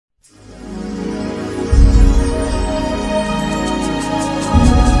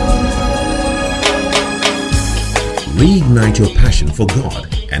Reignite your passion for God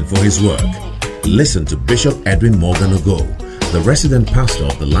and for His work. Listen to Bishop Edwin Morgan Ogo, the resident pastor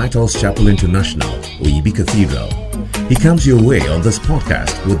of the Lighthouse Chapel International, Oyibi Cathedral. He comes your way on this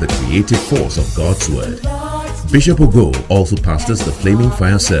podcast with the creative force of God's Word. Bishop Ogo also pastors the Flaming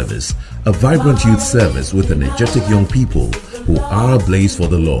Fire Service, a vibrant youth service with energetic young people who are ablaze for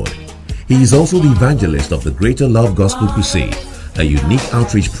the Lord. He is also the evangelist of the Greater Love Gospel Crusade, a unique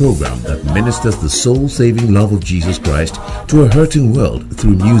outreach program that ministers the soul-saving love of Jesus Christ to a hurting world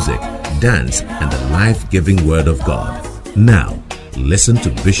through music, dance, and the life-giving Word of God. Now, listen to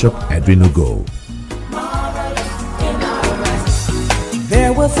Bishop Edwin Ogo.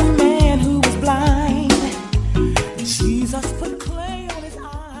 There was a man who was blind. Jesus put clay on his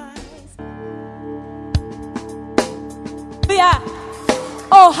eyes. Yeah.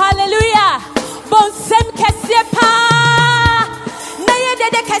 Oh, hallelujah. Bonsem kesiepa.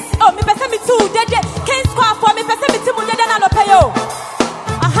 Oh, me pesa me too. Dede King Square for me pesa me timu dede na no payo.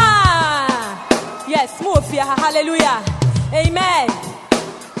 Aha. Yes, move here. Hallelujah. Amen.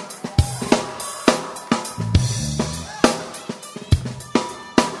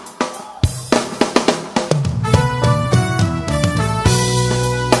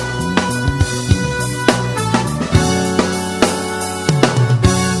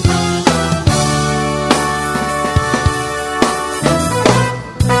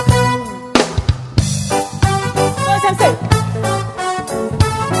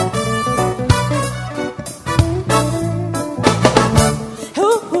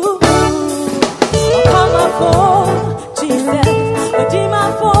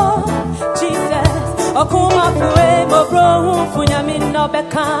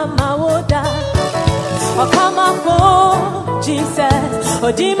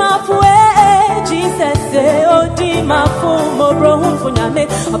 Odima fue Jesus odima fu mo brohun funyame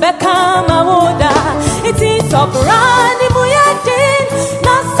obeka mawoda it is operani muyadin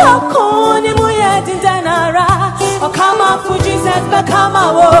na sokoni muyadin danara okama fu Jesus bekama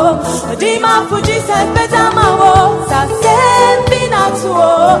wo odima fu Jesus betama wo sa sembi na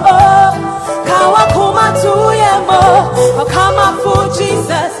tuo kawa kuma tuyemo okama fu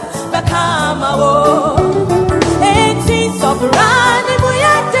Jesus bekama wo it is operani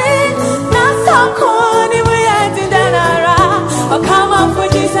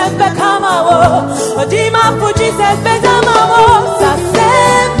Odima for Jesus, Bezamawo,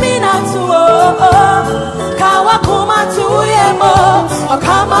 Sasemina tuo, Kawakuma tuyemo,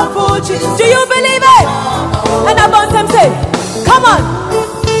 Okama Fuji. Do you believe it? And I want them say, come on.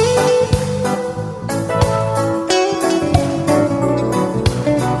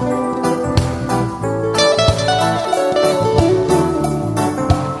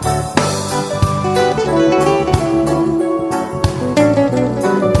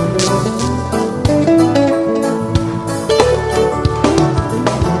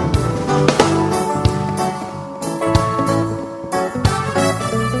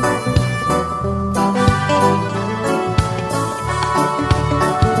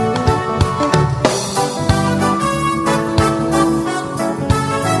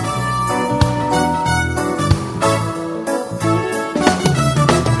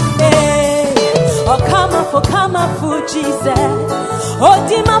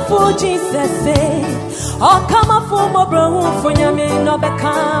 Odima fu Jesus say, oh come fu mo brohun funyame no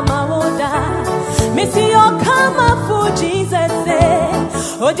bekama woda. Missy oh come fu Jesus say,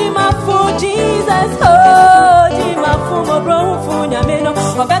 Odima fu Jesus, Odima fu mo brohun funyame no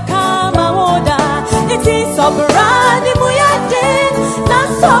bekama woda. It is so brandi muyadin, na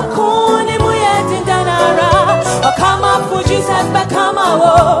sokuni muyadin danara. Oh come fu Jesus bekama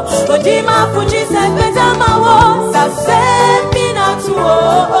wo, Odima fu Jesus betama wo.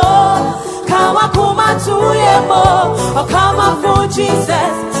 Kawakuma tuyemo, Okama fu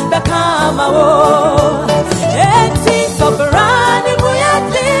Jesus, Bekama wo. Eti soberani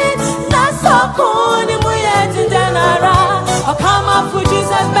muyadin, nasokuni muyadin danara. Okama fu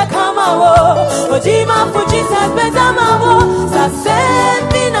Jesus, Bekama wo. Odima fu Jesus, Bezama wo.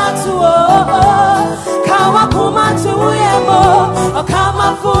 Sasembina tuo, Kawakuma tuyemo, Okama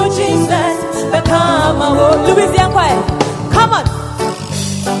fu Jesus, Bekama wo. Louisiana choir, come on.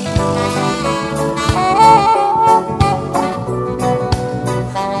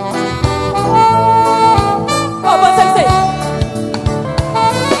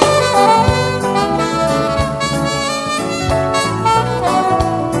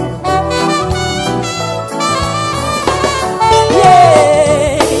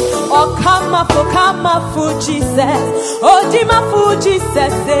 Okama fu Jesus, Odima fu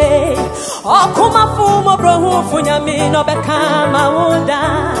Jesus say, Okuma fu mo brohun funyami no bekama woda.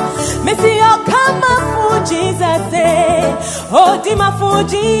 Missy Okama fu Jesus, Odima for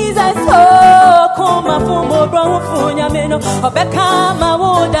Jesus, oh, Kuma for Mobro for Yamino, Obeka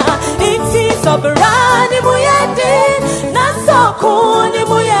Mawoda, it is Oberani Muyadi, Naso Kuni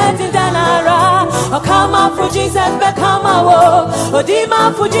Muyadi Danara, Okama for Jesus, Bekama wo, Odima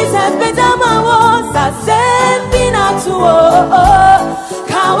for Jesus, Bedama wo, Sasembina to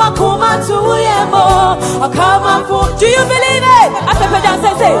Kawa Kuma to Yemo, Okama for, do you believe it? I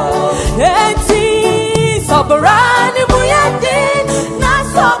said, say, Soberani Muyadi,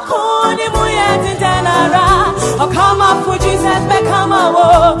 Nasokuni Muyadi Danara, Okama for Jesus, Bekama wo,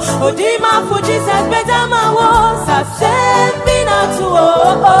 Odima for Jesus, Bedama wo, Sasembina to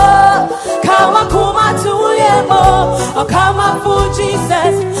Kawakuma to Yemo, Okama for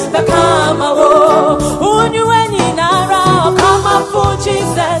Jesus, Bekama wo, Unyueni Nara, Okama for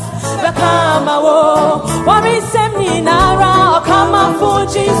Jesus, Bekama wo, Warisemni Nara, Okama for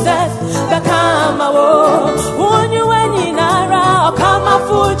Jesus, Bekama wo, Unyueni Nara, Okama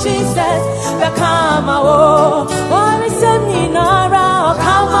for Jesus, Bekama wo, Warisemni Nara,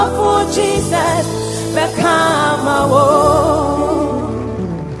 Okama for Jesus, Bekama wo.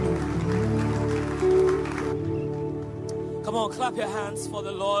 Come on, clap your hands for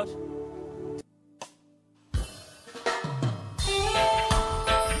the Lord.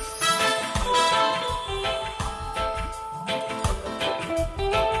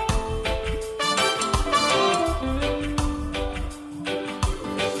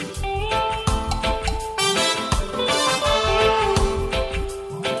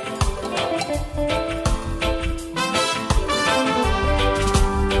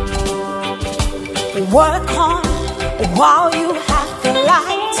 Work on while you have the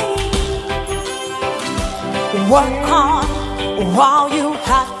light. Work on while you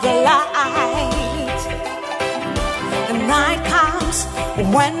have the light. The night comes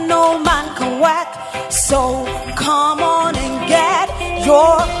when no man can work. So come on and get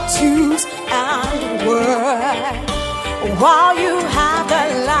your tools and work while you have the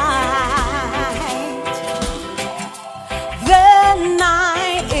light. The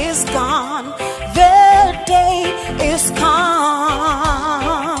night is gone. The day is come.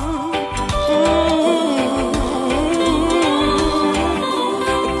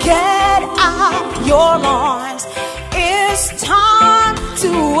 Get out your loins. It's time to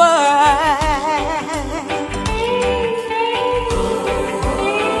work.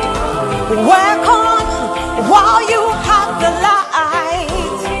 Work on while you have the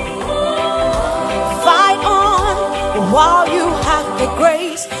light. Fight on while you have the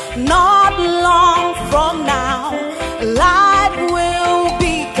grace. Not long from now, light will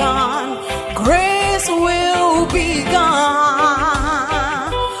be gone, grace will be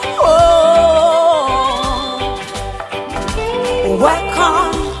gone. Oh, work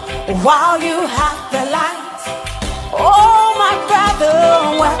on while you have the light. Oh, my brother,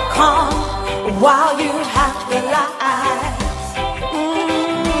 work on while you have the light.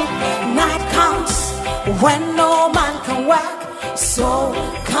 Night comes when no man can work. So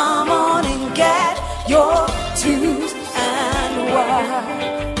come on and get your tools and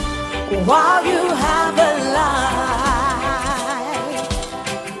work while you have a light.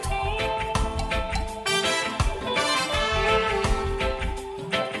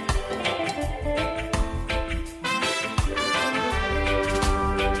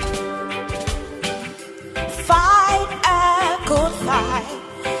 Fight a good fight.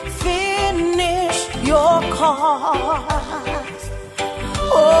 Finish your cause.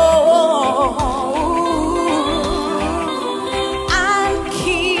 Oh, and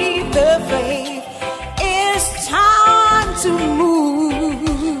keep the faith. It's time to move.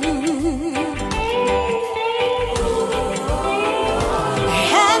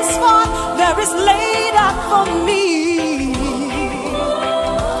 Henceforth, there is laid up for me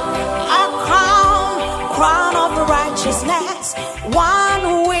a crown of righteousness, one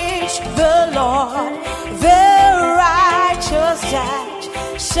which the Lord, the righteous judge,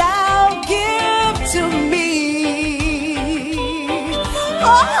 shall give to me.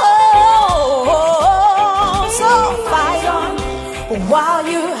 Oh, so fight on while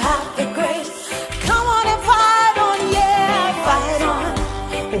you have the grace. Come on and fight on, yeah, fight on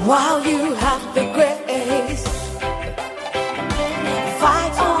while you have the grace.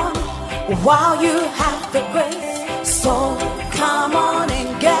 Fight on while you have the grace. So come on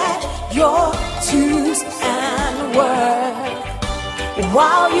and get your tools and work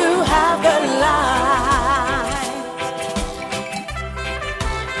while you have the light.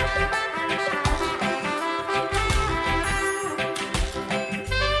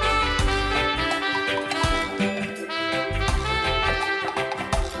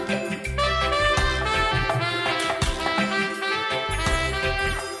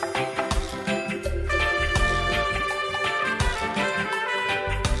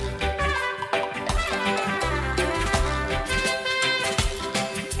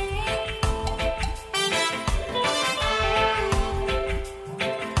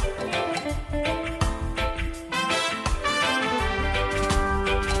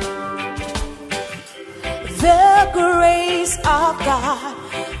 grace of God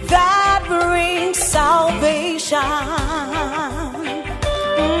that brings salvation.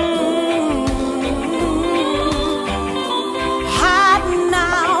 Had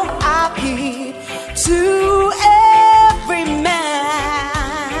now appeared to every man,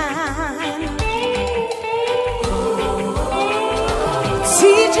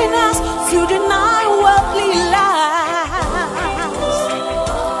 teaching us to deny worldly lies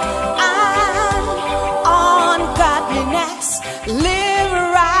and ungodliness, live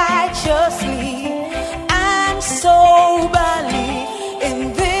righteously and soberly in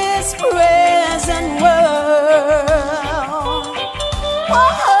this present world.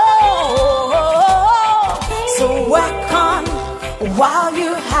 Oh, so work on while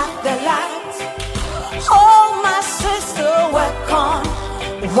you have the light. Oh, my sister, work on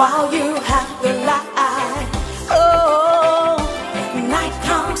while you have the light. Oh, night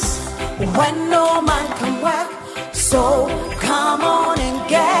comes when no man can work. So come on and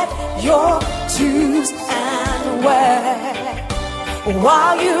get your tools and work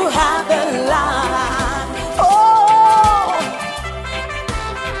while you have the light. Oh,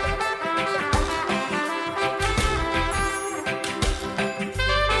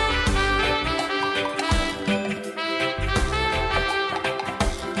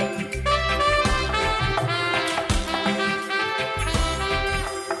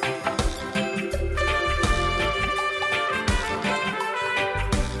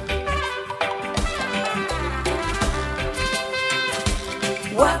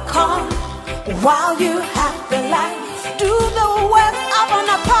 work on while you have the light. Do the work of an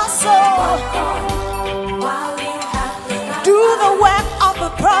apostle. While you have the light. Do the work of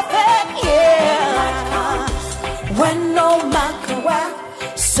a prophet. Yeah. When no man can work,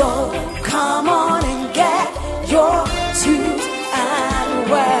 so come on and get your tools and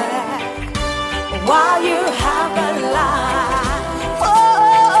work while you have the light.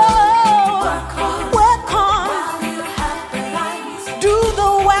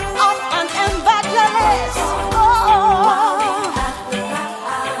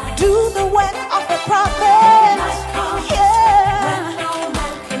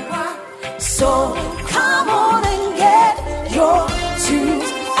 So come on and get your tools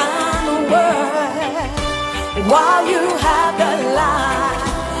and work while you have the light.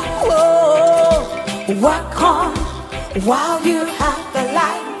 Oh, work on while you have the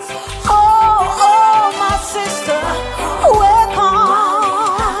light. Oh, my sister, work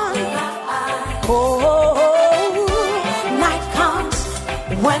on. Oh, night comes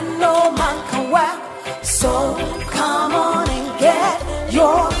when no man can work. So come on and get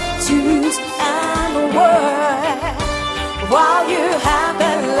your tools and work while you have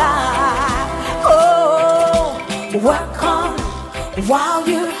the light. Oh, work on while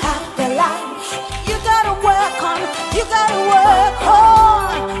you have the light. You gotta work on, you gotta work on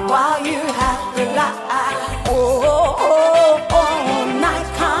while you have the light. Oh, night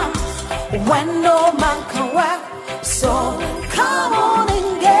comes when no man can work. So come on and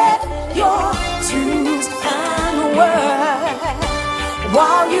get your tools and work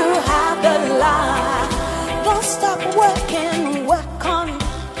while you have the light. Don't stop working, work on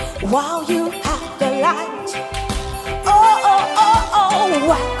while you have the light. Oh,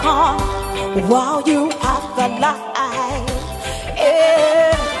 work on while you have the light.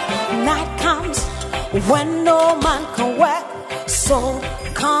 Yeah. Night comes when no man can work. So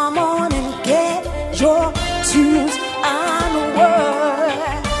come on and get your tools and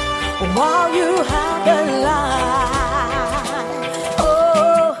work while you have the light.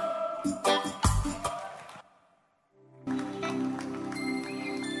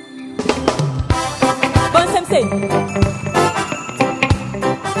 Bon Sensei.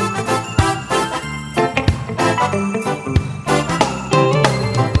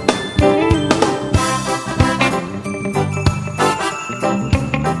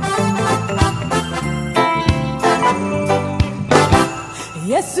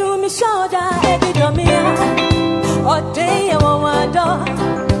 Yesu mi shoda ebidomia Ode wawado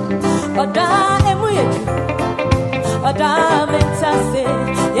Oda emuyeju Oda metase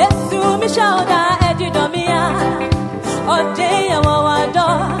Yesu mi shoda ebidomia Ode wawado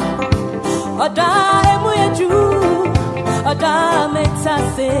Oda emuyeju Oda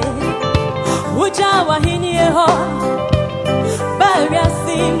metase Uja wahini eho Baria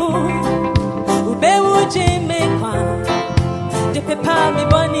simu Ube uji mekwa De pepa mi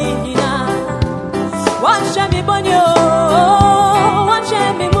boni hina Wansha mi bonyo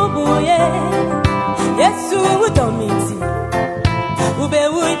Wansha mi mubuye Yesu udomiti Ube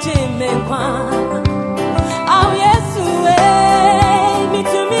uji menkwa Au Yesu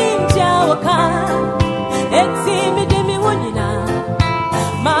mitumi mja waka Eti mi demi wunye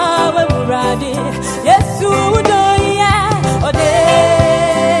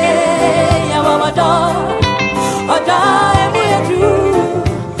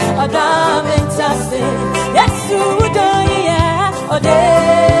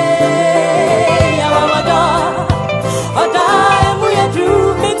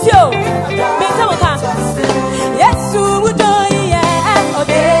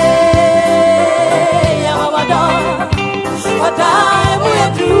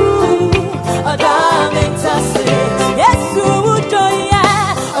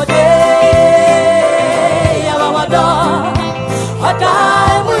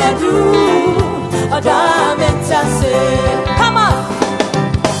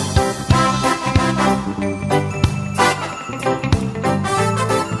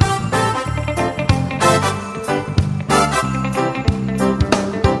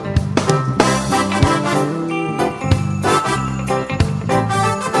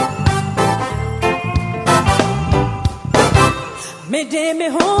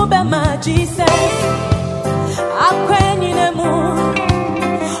Jesus. Akwenyinemu.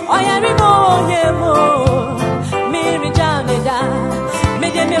 Oyarimo yemo. Miri janeda.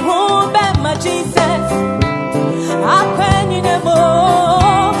 Mede me humbe ma Jesus. Akwenyinemu.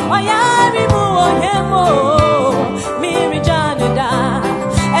 Oyarimo yemo. Miri janeda.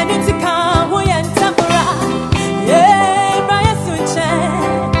 And it's a calm way and tempera. Yeah, Brian Sunche.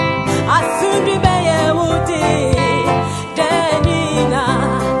 Asundri beye woody. Denina.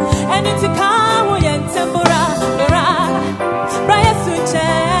 And it's a calm way and tempera. Brian Sunche.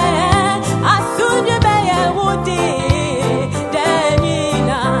 Asundri beye woody.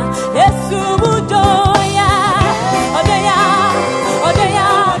 Denina. Yesu budoya. Odeya. Odeya.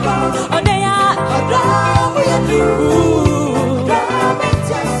 Odeya.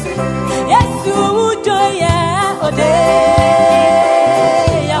 Yesu budoya. Odeya.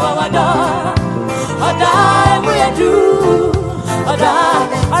 Wawado. Oda. Muyedu. Oda.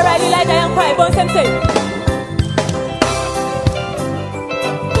 Alright, like I am crying. Bon sensei.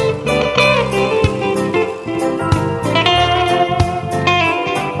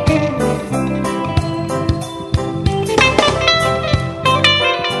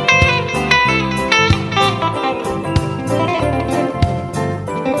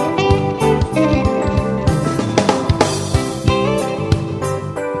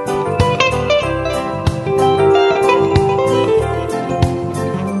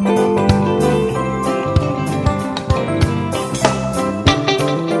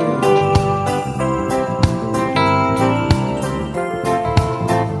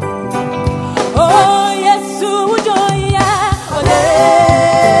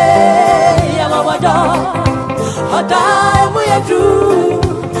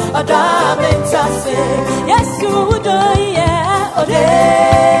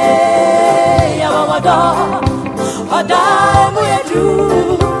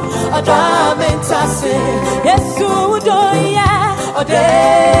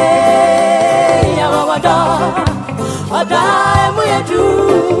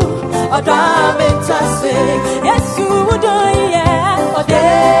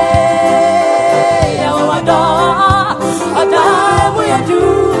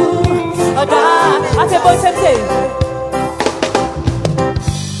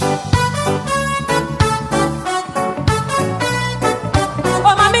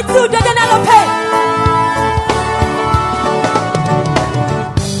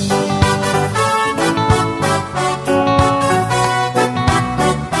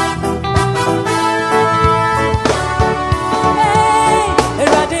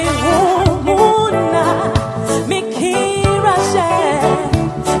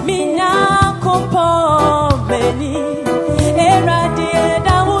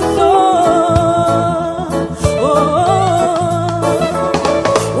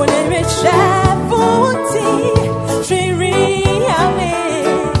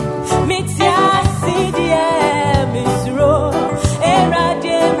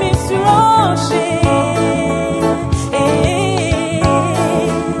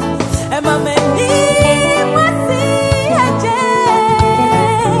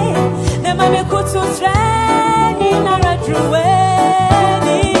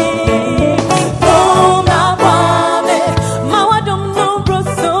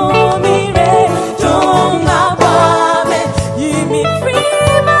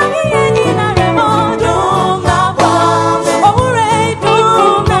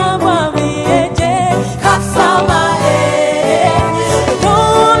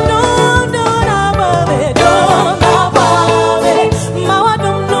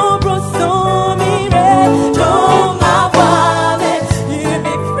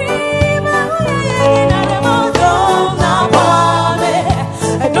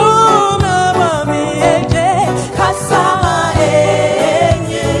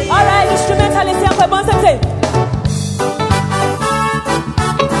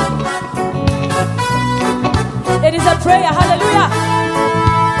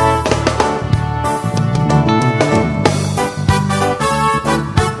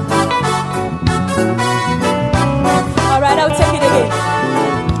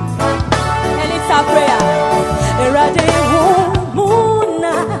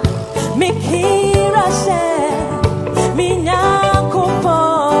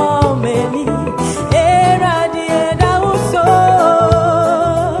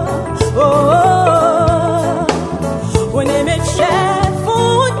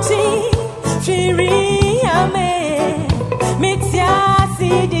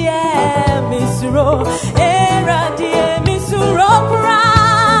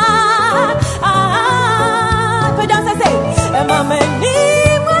 Mama,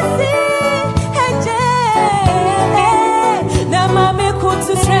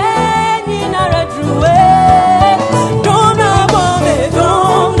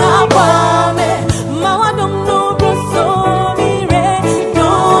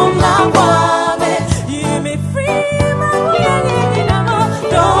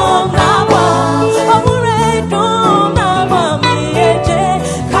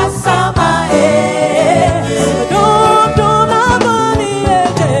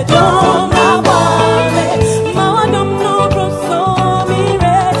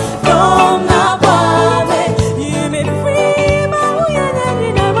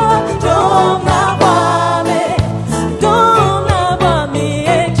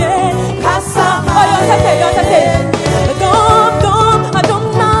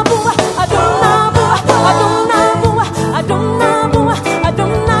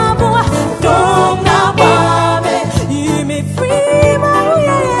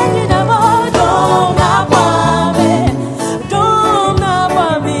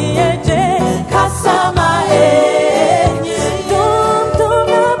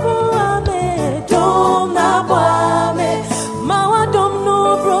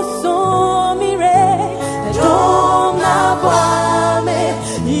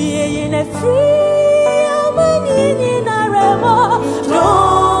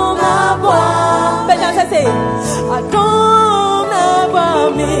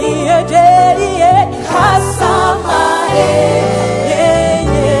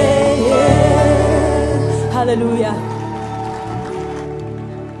 Hallelujah.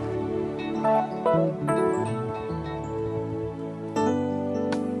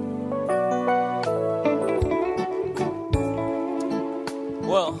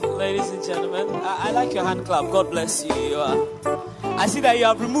 Well, ladies and gentlemen, I like your hand clap. God bless you. I see that you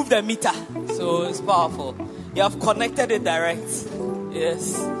have removed the meter, so it's powerful. You have connected it direct.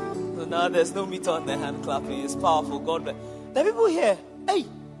 Yes. So now there's no meter on the hand clapping. It's powerful. God bless. The people here, hey,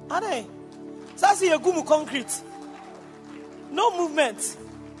 Ane, Sasi Yagumu concrete. No movement.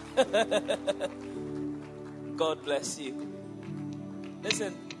 God bless you.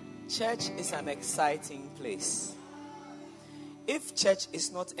 Listen, church is an exciting place. If church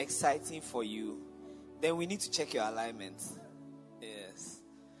is not exciting for you, then we need to check your alignment. Yes.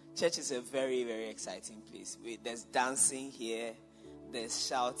 Church is a very, very exciting place. There's dancing here. There's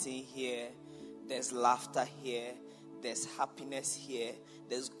shouting here. There's laughter here. There's happiness here.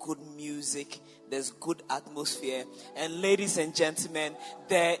 There's good music. There's good atmosphere. And ladies and gentlemen,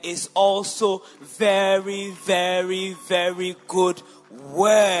 there is also very, very, very good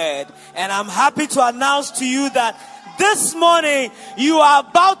word. And I'm happy to announce to you that this morning, you are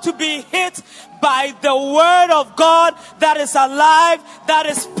about to be hit by the word of God that is alive, that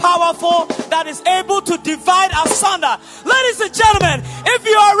is powerful, that is able to divide asunder. Ladies and gentlemen, if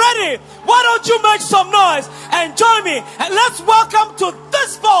you are ready, why don't you make some noise and join me, and let's welcome to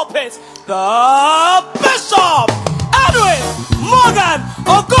this pulpit the Bishop Edwin Morgan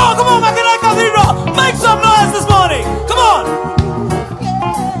Ogo. Come on, Mackinac Cathedral, make some noise this morning. Come on.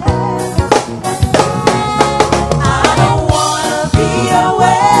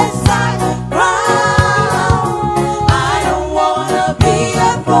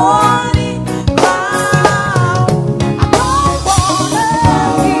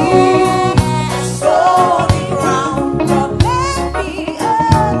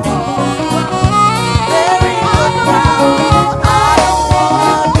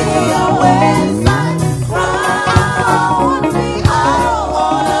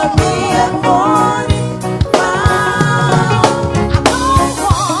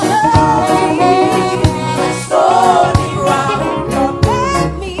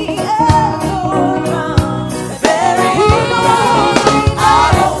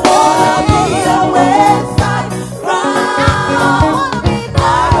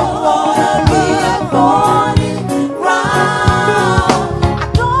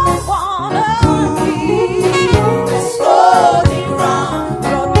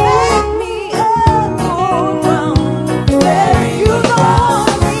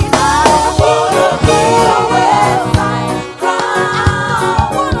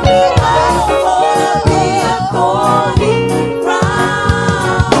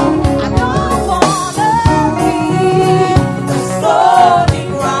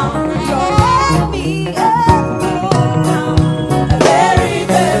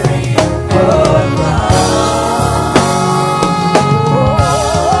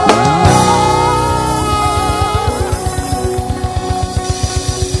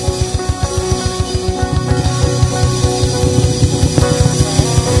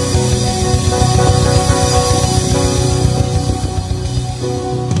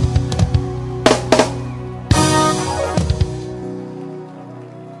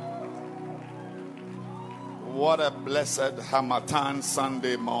 What a blessed Hamatan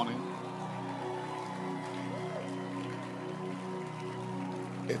Sunday morning.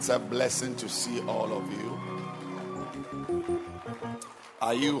 It's a blessing to see all of you.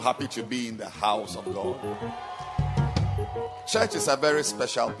 Are you happy to be in the house of God? Church is a very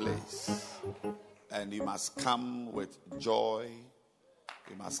special place, and you must come with joy.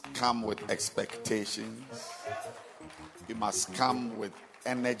 You must come with expectations. You must come with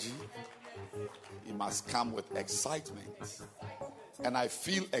energy. You must come with excitement. And I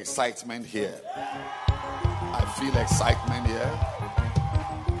feel excitement here. I feel excitement here.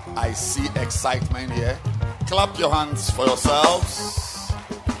 I see excitement here. Clap your hands for yourselves.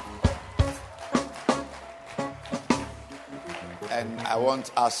 And I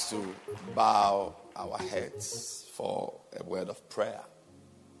want us to bow our heads for a word of prayer.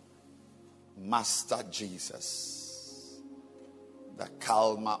 Master Jesus, the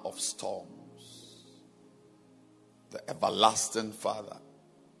calmer of storms, the everlasting Father,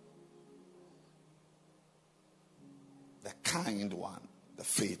 the kind one, the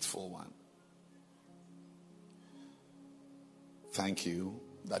faithful one. Thank you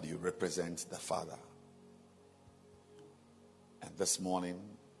that you represent the Father. And this morning,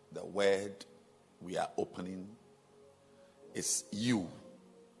 the word we are opening is you.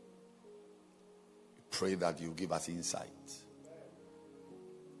 Pray that you give us insight.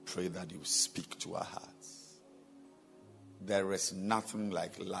 Pray that you speak to our hearts. There is nothing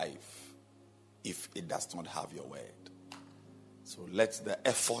like life if it does not have your word. So let the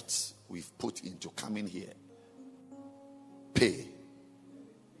efforts we've put into coming here pay.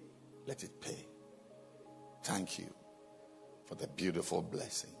 Let it pay. Thank you for the beautiful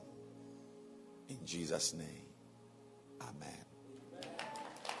blessing. In Jesus' name, amen.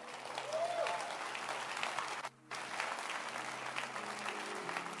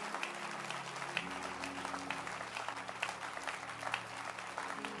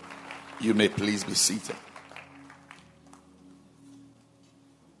 You may please be seated.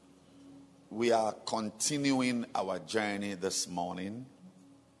 We are continuing our journey this morning.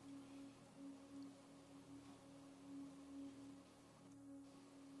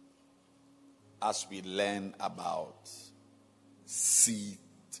 As we learn about seed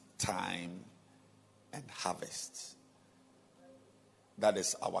time and harvest. That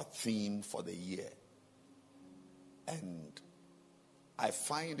is our theme for the year. And I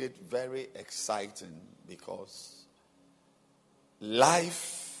find it very exciting because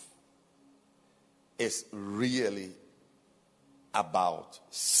life is really about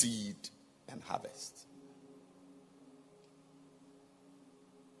seed and harvest.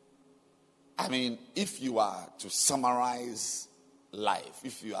 I mean, if you are to summarize life,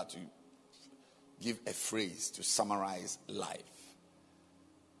 if you are to give a phrase to summarize life,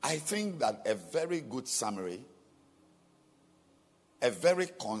 I think that a very good summary, a very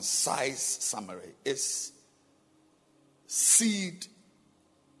concise summary is seed,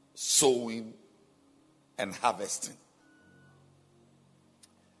 sowing, and harvesting.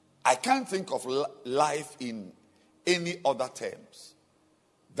 I can't think of life in any other terms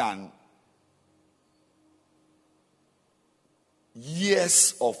than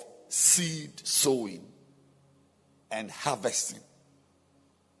years of seed sowing and harvesting.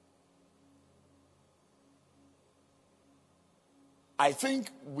 I think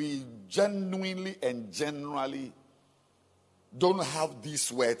we genuinely and generally don't have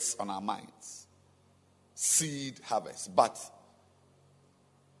these words on our minds. Seed, harvest. But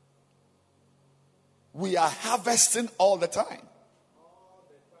we are harvesting all the time.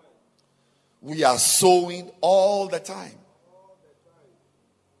 We are sowing all the time.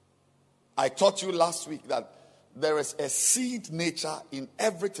 I taught you last week that there is a seed nature in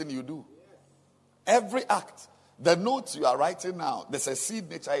everything you do. Every act. The notes you are writing now, there's a seed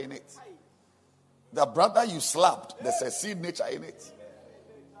nature in it. The brother you slapped, there's a seed nature in it.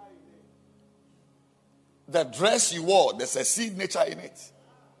 The dress you wore, there's a seed nature in it.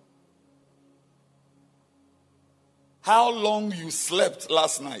 How long you slept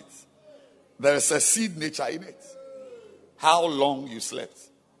last night, there is a seed nature in it. How long you slept.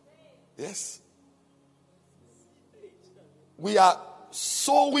 Yes. We are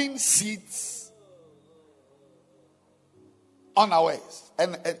sowing seeds unawares.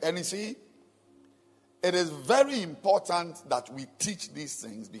 And you see, it is very important that we teach these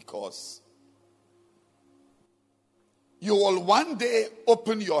things because you will one day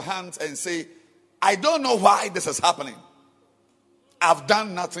open your hands and say, I don't know why this is happening. I've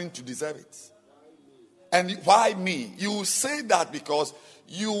done nothing to deserve it. And why me? You say that because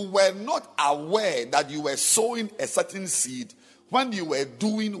you were not aware that you were sowing a certain seed when you were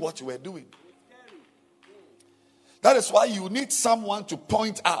doing what you were doing. That is why you need someone to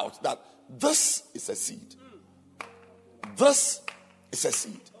point out that this is a seed. This is a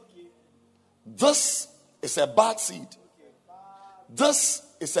seed. This is a bad seed. This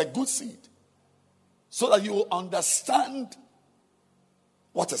is a good seed. So that you will understand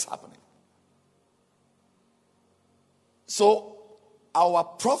what is happening. So our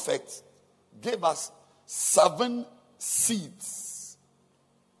prophet gave us 7 seeds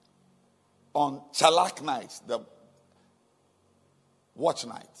on Chalak night, the watch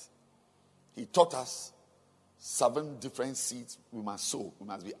night. He taught us 7 different seeds we must sow, we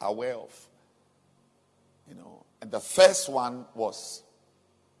must be aware of. And the first one was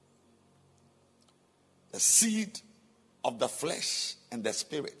the seed of the flesh and the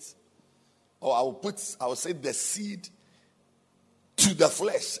spirit. Or I will say the seed to the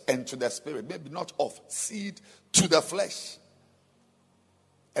flesh and to the spirit. Maybe not of, seed to the flesh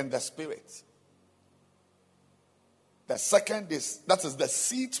and the spirit. The second is, that is the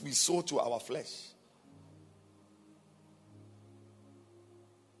seed we sow to our flesh.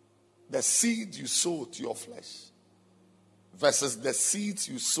 The seed you sow to your flesh. versus the seeds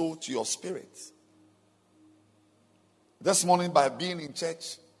you sow to your spirit. This morning, by being in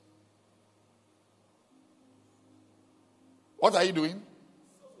church, what are you doing?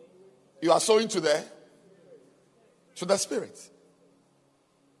 You are sowing to the spirit.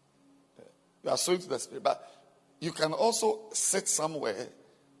 You are sowing to the spirit. But you can also sit somewhere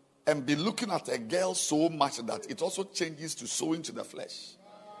and be looking at a girl so much that it also changes to sowing to the flesh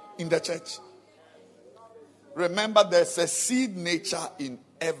in the church. Remember, there's a seed nature in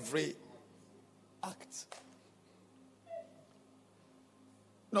every act.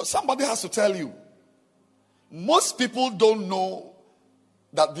 No, somebody has to tell you. Most people don't know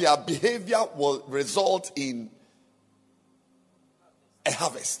that their behavior will result in a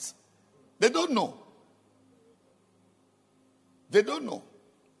harvest. They don't know. They don't know.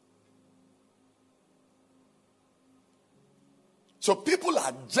 So people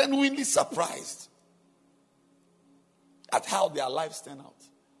are genuinely surprised at how their lives turn out.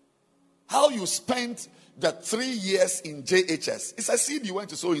 How you spent the 3 years in JHS. It's a seed you went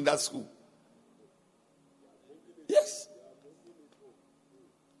to sow in that school. Yes.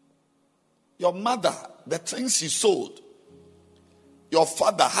 Your mother, the things she sold. Your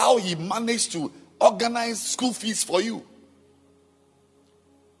father, how he managed to organize school fees for you.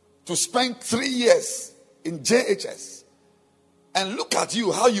 To spend 3 years in JHS. And look at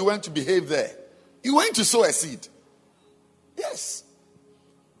you, how you went to behave there. You went to sow a seed. Yes.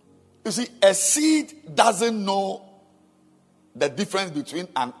 You see, a seed doesn't know the difference between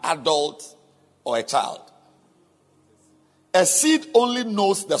an adult or a child. A seed only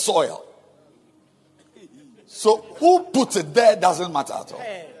knows the soil. So who put it there doesn't matter at all.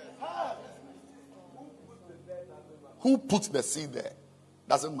 Who put the seed there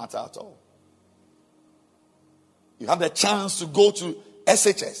doesn't matter at all. You have the chance to go to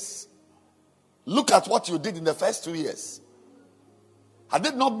SHS. Look at what you did in the first 2 years. Had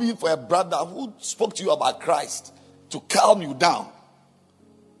it not been for a brother who spoke to you about Christ to calm you down,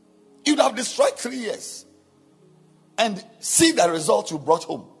 you'd have destroyed 3 years. And see the result you brought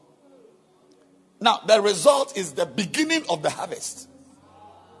home. Now, the result is the beginning of the harvest.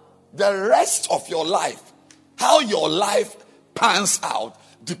 The rest of your life, how your life pans out,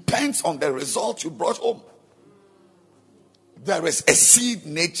 depends on the result you brought home. There is a seed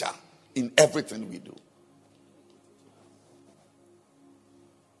nature in everything we do.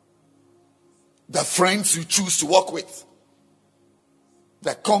 The friends you choose to work with,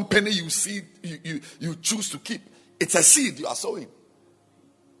 the company you choose to keep, it's a seed you are sowing.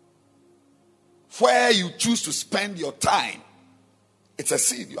 Where you choose to spend your time, it's a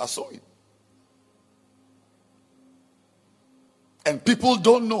seed you are sowing. And people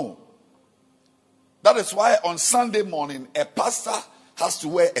don't know. That is why on Sunday morning, a pastor has to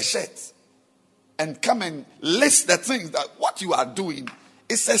wear a shirt and come and list the things that what you are doing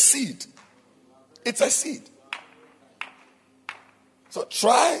is a seed. It's a seed. So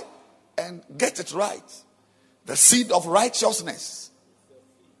try and get it right. The seed of righteousness.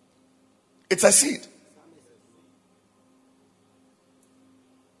 It's a seed.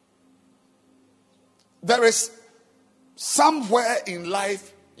 There is somewhere in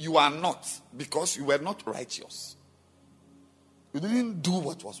life you are not because you were not righteous. You didn't do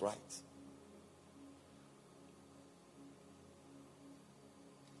what was right.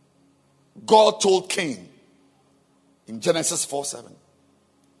 God told Cain in Genesis 4:7,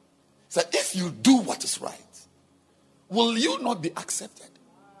 said, if you do what is right, will you not be accepted?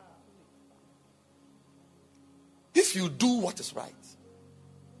 If you do what is right,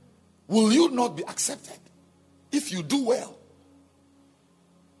 will you not be accepted? If you do well.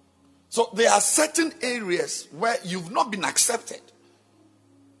 So there are certain areas where you've not been accepted.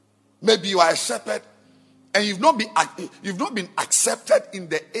 Maybe you are a shepherd and you've not been accepted in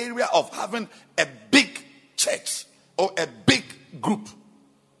the area of having a big church or a big group.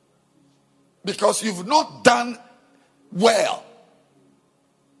 Because you've not done well.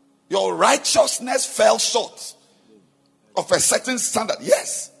 Your righteousness fell short of a certain standard.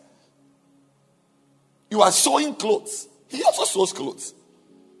 Yes. You are sewing clothes. He also sews clothes.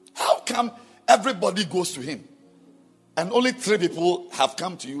 How come everybody goes to him and only 3 people have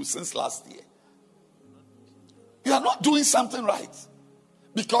come to you since last year? You are not doing something right.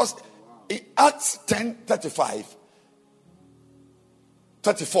 Because in Acts 10:34,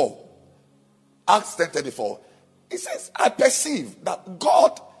 Acts 10:34, it says, I perceive that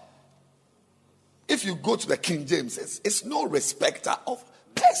God, if you go to the King James, it's no respecter of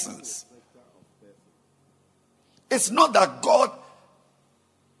persons. It's not that God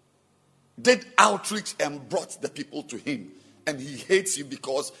did outreach and brought the people to him and he hates you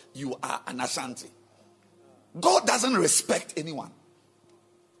because you are an Ashanti. God doesn't respect anyone.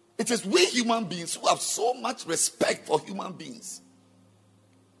 It is we human beings who have so much respect for human beings.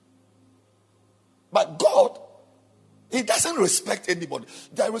 But God, he doesn't respect anybody.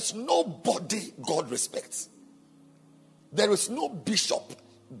 There is nobody God respects. There is no bishop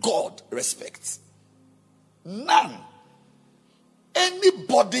God respects. None.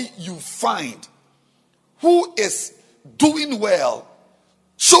 Anybody you find who is doing well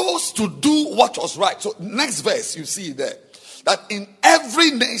chose to do what was right. So next verse you see there, that in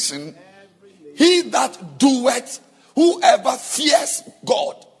every nation he that doeth, whoever fears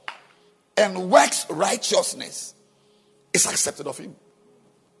God and works righteousness is accepted of him.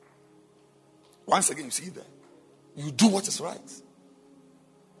 Once again you see there, you do what is right.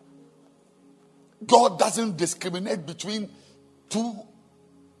 God doesn't discriminate between two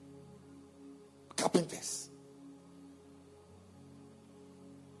carpenters.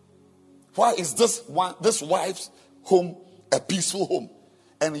 Why is this wife's home a peaceful home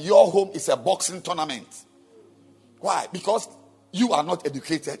and your home is a boxing tournament? Why? Because you are not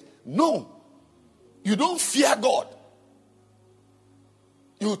educated? No. You don't fear God.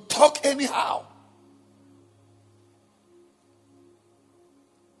 You talk anyhow.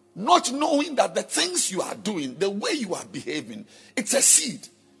 Not knowing that the things you are doing, the way you are behaving, it's a seed.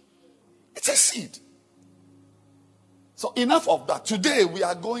 It's a seed. So enough of that. Today we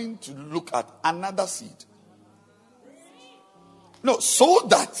are going to look at another seed. No, so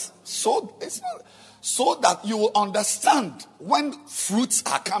that you will understand when fruits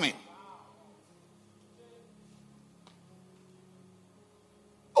are coming.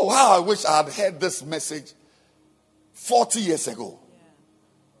 Oh, how I wish I had heard this message 40 years ago.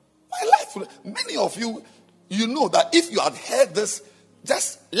 My life, many of you, you know that if you had heard this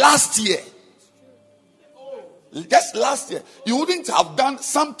just last year, you wouldn't have done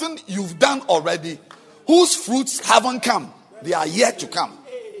something you've done already whose fruits haven't come. They are yet to come.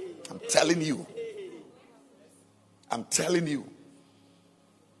 I'm telling you. I'm telling you.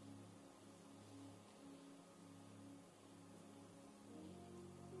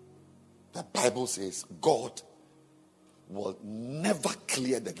 The Bible says God will never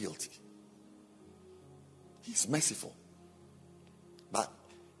clear the guilty. He's merciful. But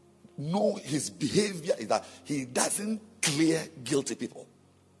no, his behavior is that he doesn't clear guilty people.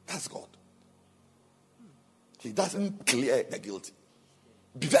 That's God. He doesn't clear the guilty.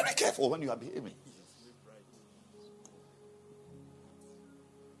 Be very careful when you are behaving.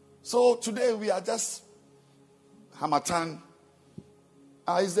 So today we are just Hamatan.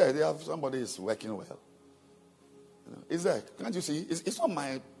 Is there? They have somebody is working well. Is there? Can't you see? It's not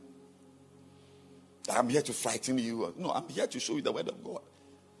my. I'm here to frighten you. No, I'm here to show you the word of God.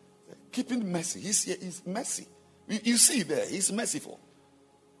 Keeping mercy. He's here. He's mercy. You see there. He's merciful.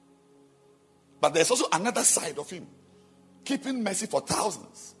 But there's also another side of him. Keeping mercy for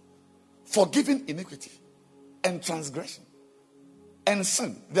thousands. Forgiving iniquity and transgression and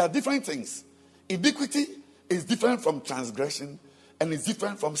sin. There are different things. Iniquity is different from transgression and is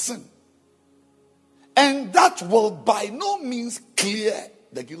different from sin. And that will by no means clear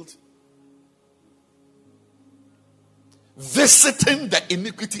the guilty. Visiting the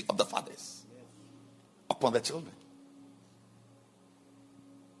iniquity of the fathers upon the children.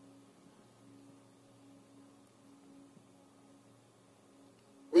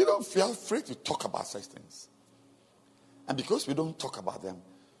 We don't feel afraid to talk about such things. And because we don't talk about them,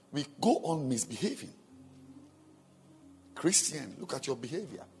 we go on misbehaving. Christian, look at your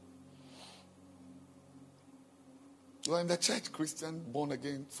behavior. You are in the church, Christian, born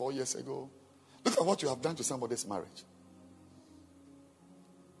again 4 years ago. Look at what you have done to somebody's marriage.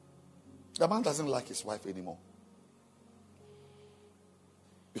 The man doesn't like his wife anymore.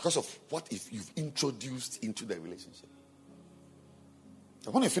 Because of what if you've introduced into the relationship.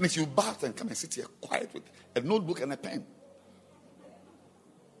 And when you finish, you bath and come and sit here quiet with a notebook and a pen.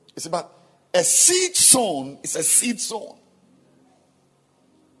 It's about a seed sown is a seed sown.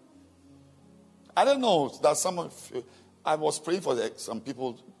 I don't know that some of you, I was praying for some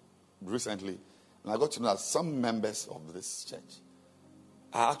people recently, and I got to know that some members of this church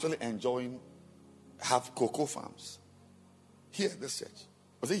are actually have cocoa farms. Here at this church.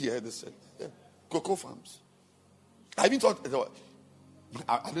 Was it here at this church? Yeah. Cocoa farms. I even thought,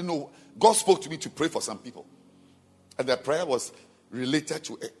 I didn't know. God spoke to me to pray for some people. And the prayer was related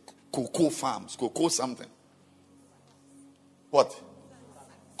to cocoa farms, cocoa something. What?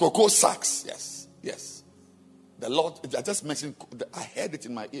 Cocoa sacks. Yes, yes. The Lord, I just mentioned, I heard it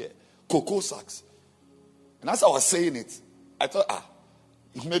in my ear. Cocoa sacks. And as I was saying it, I thought,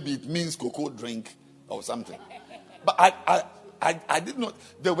 maybe it means cocoa drink or something. But I did not.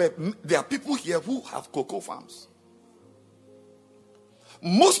 There are people here who have cocoa farms.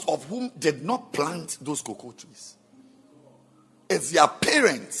 Most of whom did not plant those cocoa trees. It's their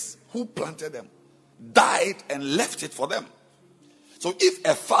parents who planted them, died and left it for them. So if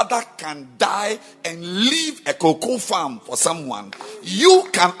a father can die and leave a cocoa farm for someone, you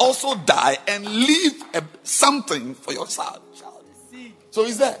can also die and leave something for your child. So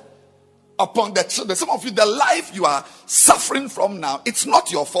is there? Upon the children, some of you, the life you are suffering from now, it's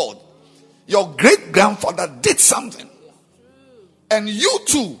not your fault. Your great-grandfather did something. And you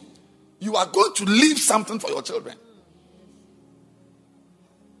too, you are going to leave something for your children.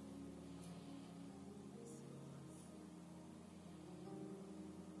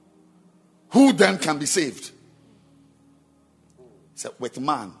 Who then can be saved? So with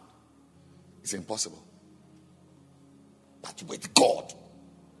man, it's impossible. But with God,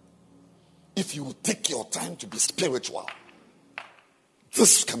 if you take your time to be spiritual,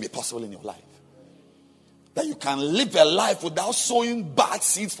 this can be possible in your life. That you can live a life without sowing bad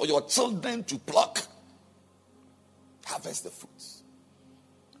seeds for your children to pluck. Harvest the fruits.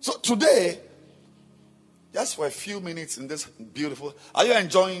 So today, just for a few minutes in this beautiful... Are you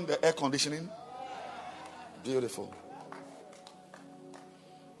enjoying the air conditioning? Beautiful.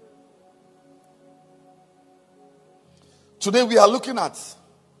 Today we are looking at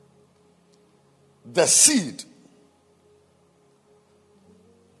the seed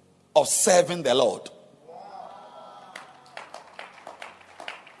of serving the Lord.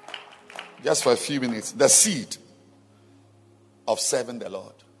 Just for a few minutes. The seed of serving the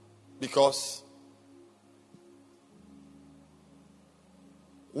Lord. Because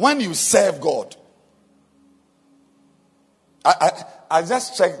when you serve God, I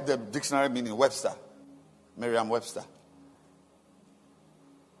just checked the dictionary meaning, Webster, Merriam-Webster.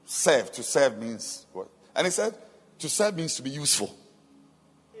 Serve, to serve means what? And he said, to serve means to be useful.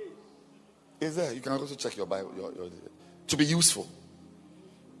 Is there? You can also check your Bible. To be useful.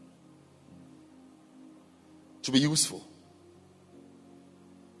 To be useful.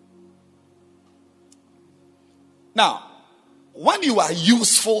 Now, when you are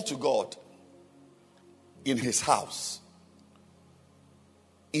useful to God in his house,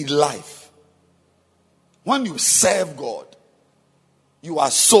 in life, when you serve God, you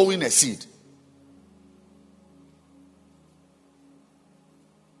are sowing a seed.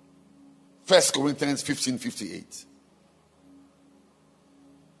 First Corinthians 15:58.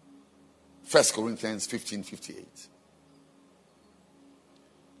 First Corinthians 15:58.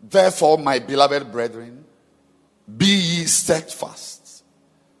 Therefore, my beloved brethren, be ye steadfast,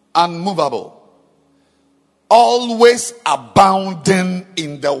 unmovable, always abounding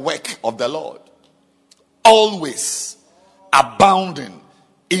in the work of the Lord. Always abounding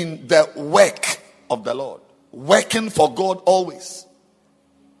in the work of the Lord. Working for God always.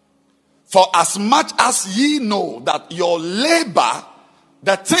 For as much as ye know that your labor,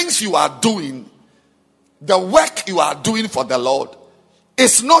 the things you are doing, the work you are doing for the Lord,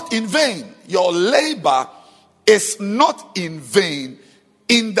 is not in vain. Your labor is not in vain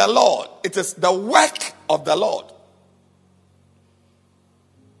in the Lord. It is the work of the Lord.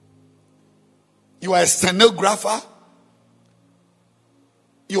 You are a stenographer.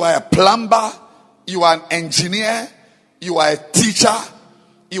 You are a plumber. You are an engineer. You are a teacher.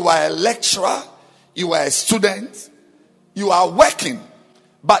 You are a lecturer. You are a student. You are working.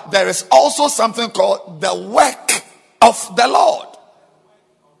 But there is also something called the work of the Lord.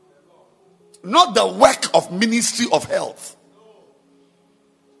 Not the work of Ministry of Health.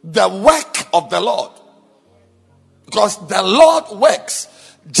 The work of the Lord. Because the Lord works.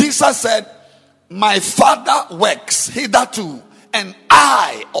 Jesus said, my Father works hitherto, and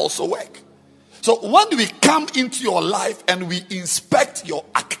I also work. So when we come into your life and we inspect your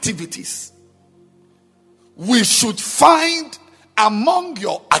activities, we should find among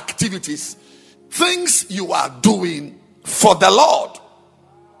your activities things you are doing for the Lord.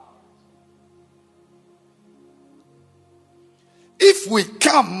 If we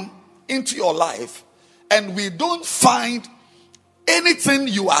come into your life and we don't find anything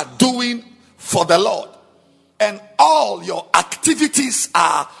you are doing for the Lord, and all your activities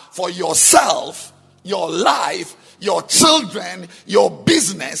are for yourself, your life, your children, your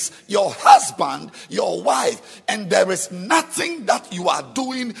business, your husband, your wife, and there is nothing that you are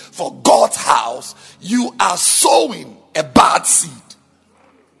doing for God's house, you are sowing a bad seed.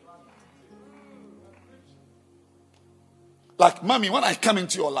 Like, mommy, when I come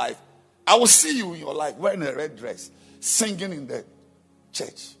into your life, I will see you in your life wearing a red dress, singing in the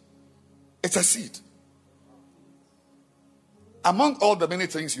church. It's a seed. Among all the many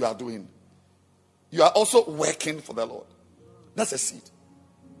things you are doing, you are also working for the Lord. That's a seed.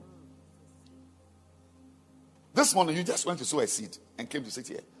 This morning you just went to sow a seed and came to sit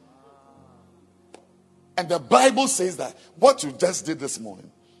here. And the Bible says that what you just did this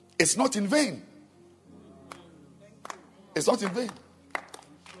morning is not in vain. It's not in vain.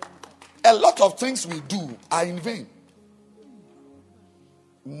 A lot of things we do are in vain.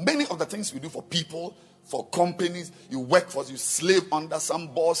 Many of the things we do for people, for companies, you work for, you slave under some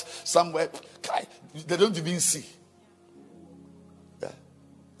boss somewhere, they don't even see. Yeah.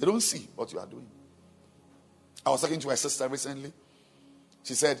 They don't see what you are doing. I was talking to my sister recently.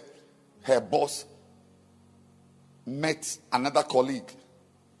 She said her boss met another colleague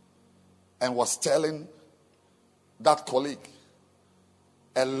and was telling that colleague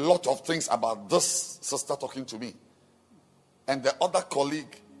a lot of things about this sister talking to me. And the other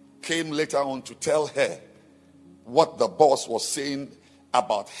colleague came later on to tell her what the boss was saying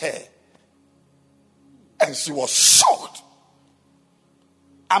about her. And she was shocked.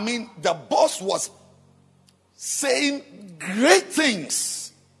 I mean, the boss was saying great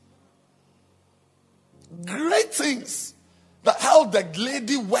things. Great things. That how the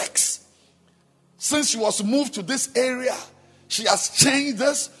lady works. Since she was moved to this area, she has changed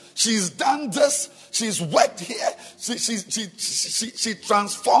this. She's done this. She's worked here. She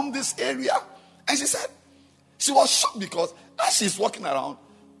transformed this area. And she said, she was shocked because as she's walking around,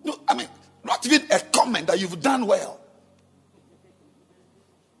 not even a comment that you've done well.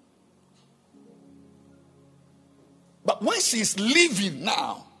 But when she's leaving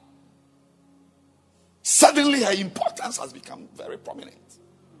now, suddenly her importance has become very prominent.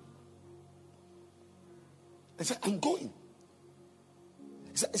 She said, I'm going.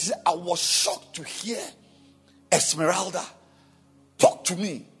 She said, I was shocked to hear Esmeralda talk to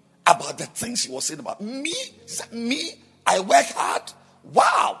me about the things she was saying about me. She said, me, I work hard.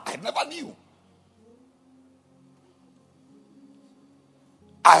 Wow, I never knew.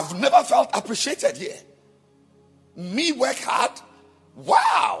 I've never felt appreciated here. Me, work hard.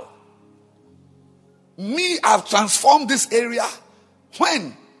 Wow. Me, I've transformed this area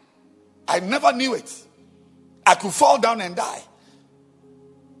when I never knew it. I could fall down and die.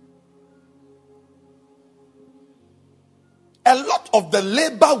 A lot of the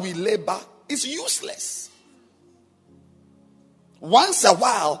labor we labor is useless. Once a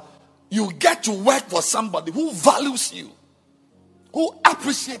while, you get to work for somebody who values you, who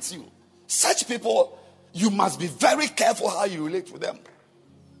appreciates you. Such people, you must be very careful how you relate with them.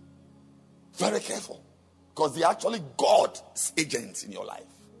 Very careful. Because they are actually God's agents in your life.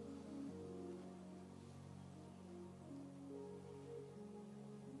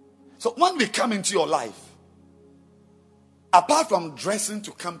 So when we come into your life, apart from dressing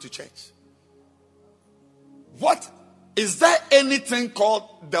to come to church, what is there anything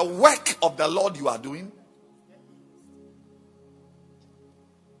called the work of the Lord you are doing?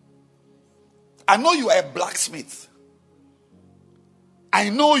 I know you are a blacksmith. I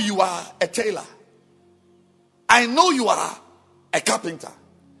know you are a tailor. I know you are a carpenter.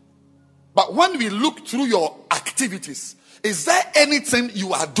 But when we look through your activities, is there anything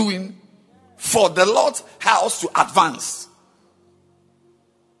you are doing for the Lord's house to advance?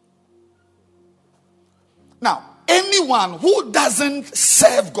 Now, anyone who doesn't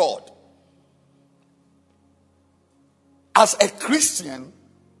serve God as a Christian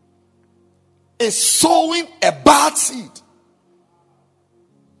is sowing a bad seed.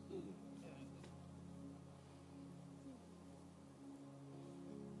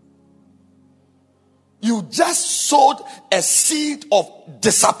 You just sowed a seed of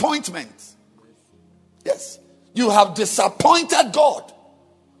disappointment. Yes. You have disappointed God.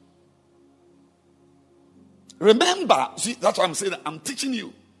 Remember, see, that's why I'm saying that I'm teaching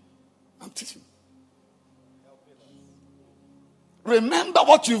you. I'm teaching. Remember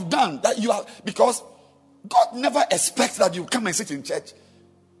what you've done. That you are, because God never expects that you come and sit in church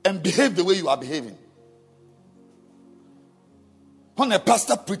and behave the way you are behaving. When a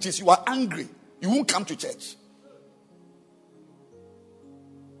pastor preaches, you are angry. You won't come to church.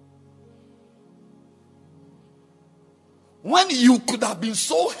 When you could have been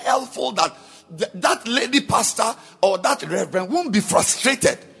so helpful that that lady pastor or that reverend won't be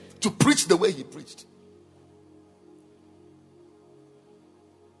frustrated to preach the way he preached.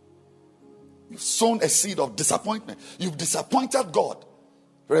 You've sown a seed of disappointment. You've disappointed God.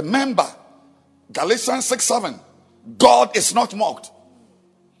 Remember, Galatians 6:7. God is not mocked.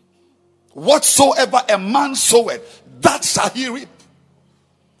 Whatsoever a man soweth, that shall he reap.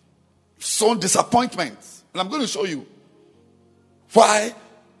 You've sown disappointment. And I'm going to show you why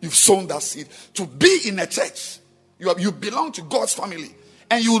you've sown that seed. To be in a church, you belong to God's family,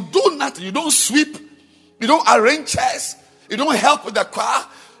 and you do nothing. You don't sweep, you don't arrange chairs. You don't help with the choir.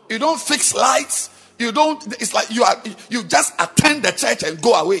 You don't fix lights. You don't. It's like you just attend the church and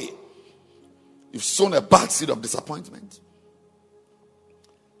go away. You've sown a bad seed of disappointment.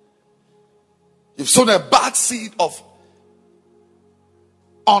 You've sown a bad seed of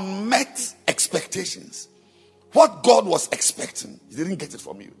unmet expectations. What God was expecting, He didn't get it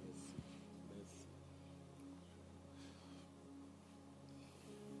from you.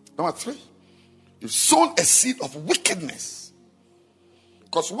 Number 3, you've sown a seed of wickedness.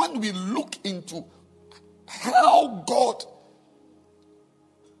 Because when we look into how God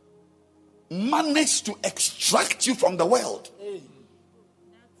managed to extract you from the world.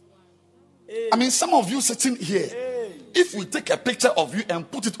 I mean, some of you sitting here, if we take a picture of you and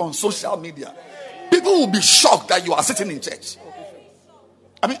put it on social media, people will be shocked that you are sitting in church.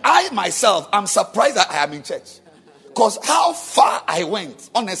 I mean, I myself, I'm surprised that I am in church. Because how far I went,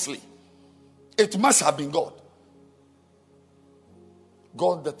 honestly, it must have been God.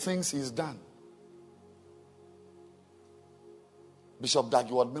 God, the things He's done. Bishop Dag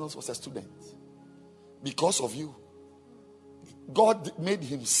Heward-Mills was a student. Because of you, God made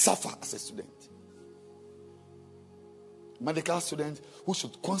him suffer as a student. Medical student who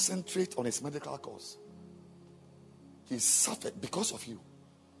should concentrate on his medical course. He suffered because of you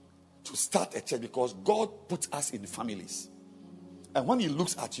to start a church, because God put us in families. And when He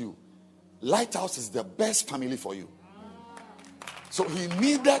looks at you, Lighthouse is the best family for you. So He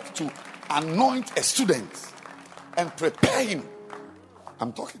needed to anoint a student and prepare him.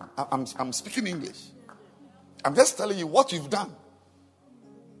 I'm speaking English. I'm just telling you what you've done.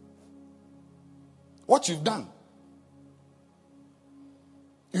 What you've done.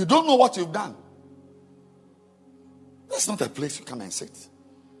 You don't know what you've done. That's not a place you come and sit.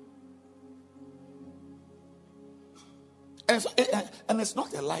 And it's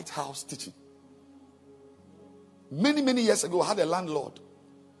not a Lighthouse teaching. Many years ago, I had a landlord,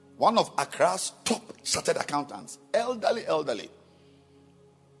 one of Accra's top chartered accountants, elderly.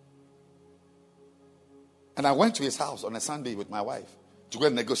 And I went to his house on a Sunday with my wife to go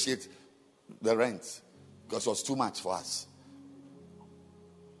and negotiate the rent because it was too much for us.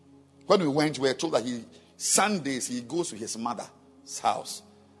 When we went, we were told that Sundays he goes to his mother's house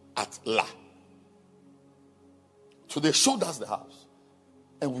at La. So they showed us the house.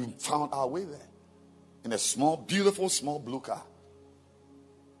 And we found our way there. In a small, beautiful, small blue car.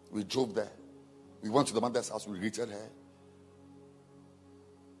 We drove there. We went to the mother's house. We greeted her.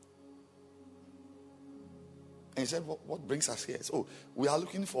 And he said, what brings us here? He said, we are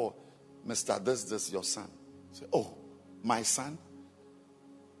looking for Mr. This, your son. I said, my son?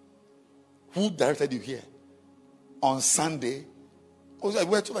 Who directed you here? On Sunday? We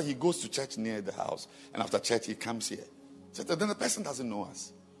were told that he goes to church near the house. And after church, he comes here. I said, then the person doesn't know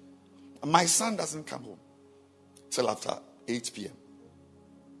us. My son doesn't come home till after 8 p.m.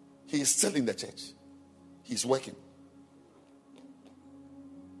 He is still in the church. He's working.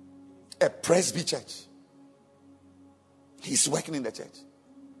 A Presby church. He's working in the church.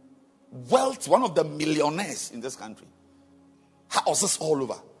 Wealth, one of the millionaires in this country. Houses all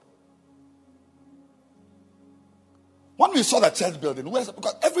over. When we saw the church building,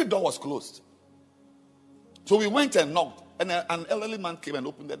 because every door was closed. So we went and knocked. And an elderly man came and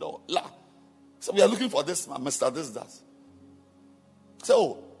opened the door. So we are looking for this man, Mr. This, that.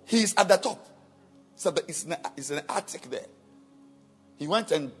 So he's at the top. So it's an attic there. He went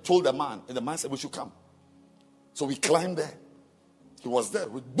and told the man. And the man said, we should come. So we climbed there. He was there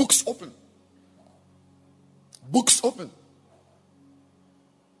with books open. Books open.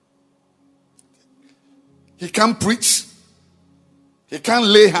 He can't preach. He can't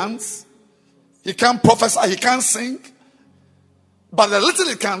lay hands. He can't prophesy. He can't sing. But the little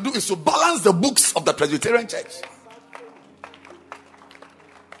he can do is to balance the books of the Presbyterian Church.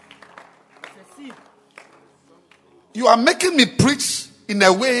 You are making me preach in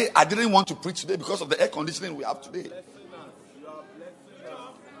a way I didn't want to preach today because of the air conditioning we have today.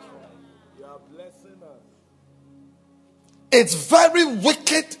 It's very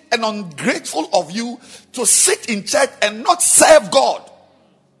wicked and ungrateful of you to sit in church and not serve God.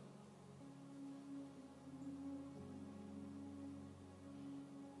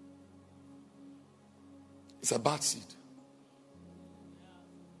 It's a bad seed.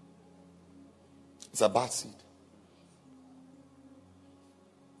 It's a bad seed.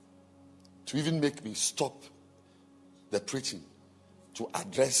 To even make me stop the preaching to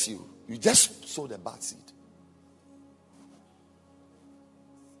address you, you just sowed a bad seed.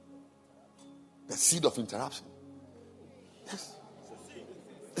 The seed of interruption. Yes.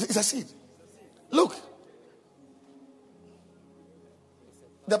 It's a seed. Look.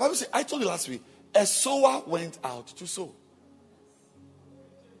 The Bible says, I told you last week, a sower went out to sow.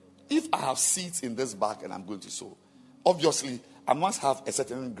 if I have seeds in this bag and I'm going to sow, obviously I must have a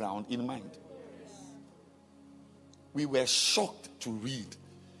certain ground in mind. We were shocked to read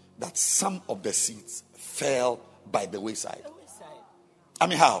that some of the seeds fell by the wayside. I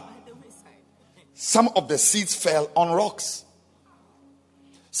mean, how? Some of the seeds fell on rocks.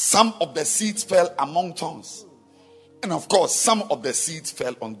 Some of the seeds fell among thorns. And of course, some of the seeds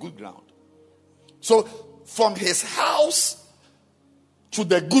fell on good ground. So from his house to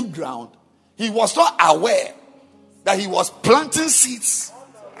the good ground, he was not aware that he was planting seeds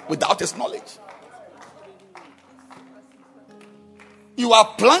without his knowledge. You are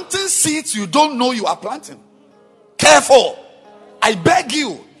planting seeds you don't know you are planting. Careful. I beg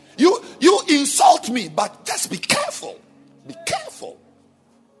you. You insult me, but just be careful. Be careful.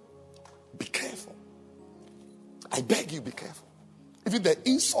 Be careful. I beg you, be careful. Even the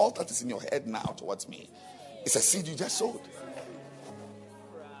insult that is in your head now towards me is a seed you just sowed.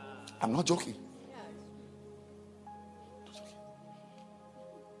 I'm not joking.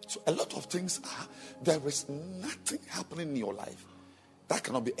 So a lot of things there is nothing happening in your life that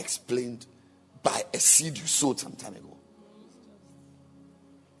cannot be explained by a seed you sowed some time ago.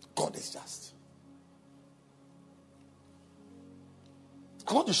 God is just.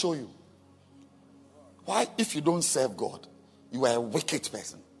 I want to show you why, if you don't serve God, you are a wicked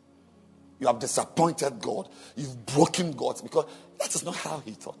person. You have disappointed God. You've broken God, because that is not how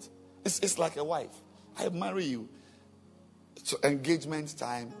he thought. It's like a wife. I marry you. So engagement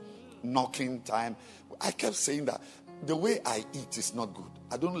time, knocking time. I kept saying that the way I eat is not good.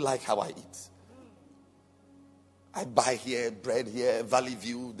 I don't like how I eat. I buy here, bread here, Valley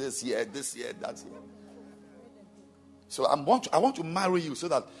View, this here, that here. So I want to marry you so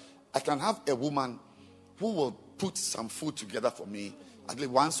that I can have a woman who will put some food together for me at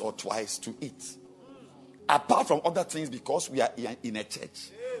least once or twice to eat. Apart from other things, because we are in a church,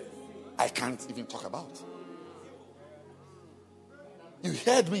 I can't even talk about. You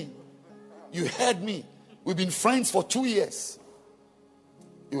heard me. You heard me. We've been friends for 2 years.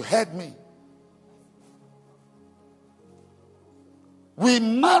 You heard me. We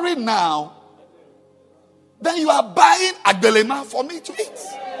marry now. Then you are buying agbelema for me to eat.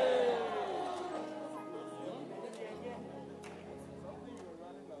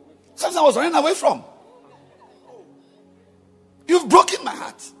 Something I was running away from. You've broken my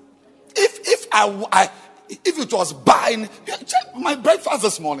heart. If it was buying, check my breakfast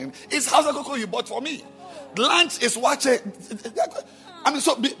this morning is house of cocoa you bought for me. Lunch is watching. I mean,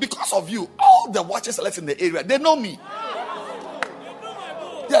 so because of you, all the watches left in the area, they know me.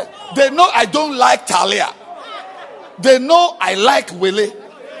 Yeah, they know I don't like Talia. They know I like Willie.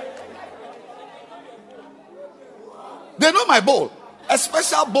 They know my bowl. A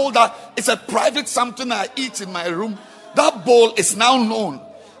special bowl that is a private something I eat in my room. That bowl is now known.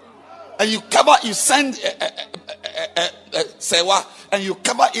 And you send sewa, and you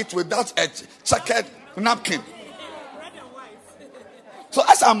cover it with that checkered napkin. So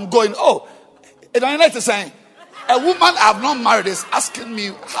as I'm going, I don't like to say, a woman I've not married is asking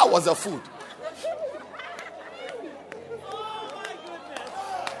me, how was the food?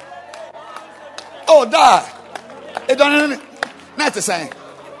 Dad, I don't know to say.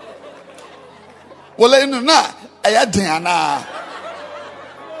 Well, you know, I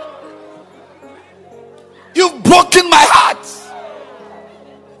you've broken my heart.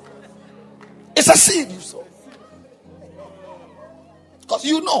 It's a seed you sow. Because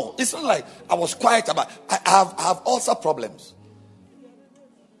you know, it's not like I was quiet about. I have ulcer problems,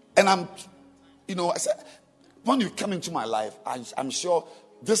 and I said, when you come into my life, I'm sure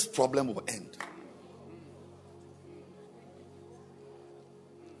this problem will end.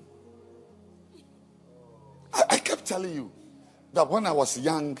 I kept telling you that when I was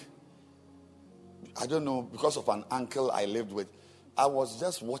young, I don't know, because of an uncle I lived with, I was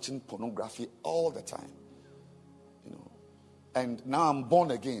just watching pornography all the time. And now I'm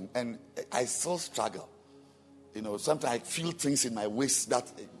born again, and I still struggle. Sometimes I feel things in my waist that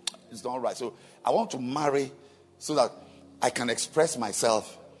is not right. So I want to marry so that I can express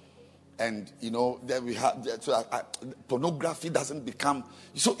myself. And, that we have, so that pornography doesn't become.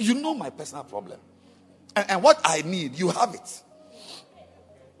 So my personal problem. And what I need, you have it.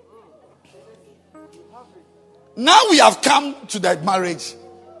 Now we have come to that marriage.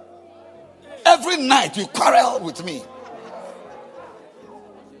 Every night you quarrel with me.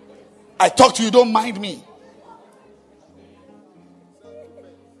 I talk to you, don't mind me.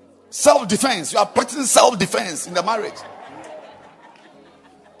 Self-defense. You are practicing self-defense in the marriage.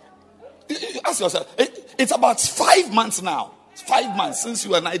 You ask yourself, it's about 5 months now. 5 months since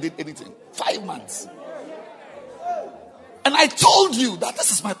you and I did anything. 5 months. And I told you that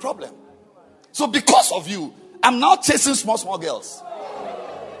this is my problem. So because of you, I'm now chasing small girls.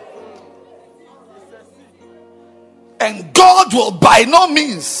 And God will by no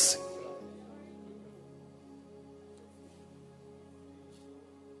means.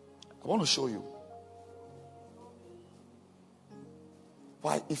 I want to show you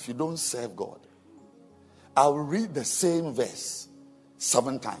why, if you don't serve God, I will read the same verse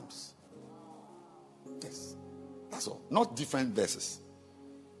 7 times. Yes, that's all. Not different verses.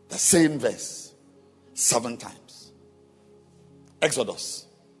 The same verse 7 times. Exodus.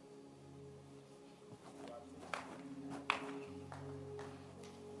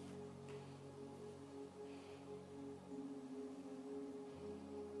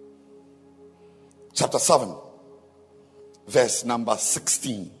 Chapter 7, verse number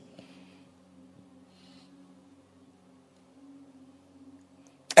 16.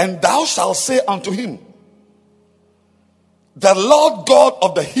 And thou shalt say unto him, the Lord God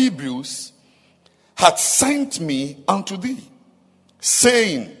of the Hebrews hath sent me unto thee,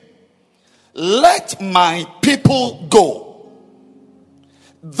 saying, let my people go,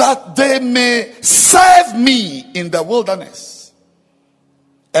 that they may serve me in the wilderness.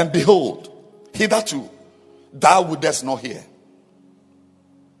 And behold, hitherto thou wouldest not hear.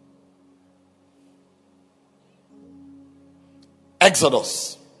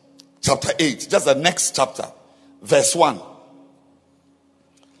 Exodus chapter 8, just the next chapter, verse 1.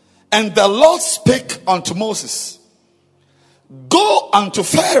 And the Lord spake unto Moses, go unto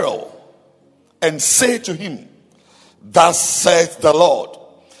Pharaoh and say to him, thus saith the Lord,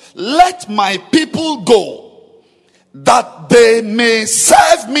 let my people go, that they may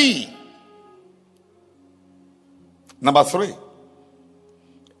serve me. Number 3,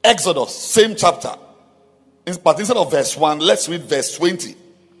 Exodus, same chapter, but instead of verse 1, let's read verse 20.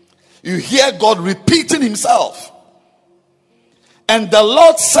 You hear God repeating himself. And the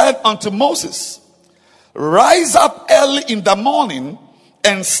Lord said unto Moses, rise up early in the morning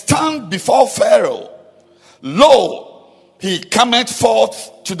and stand before Pharaoh. Lo, he cometh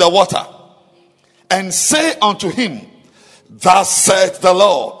forth to the water. And say unto him, thus saith the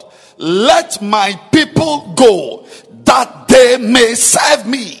Lord, let my people go, that they may serve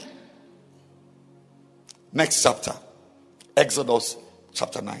me. Next chapter, Exodus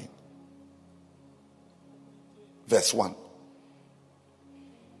chapter 9, verse 1.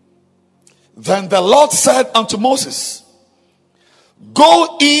 Then the Lord said unto Moses,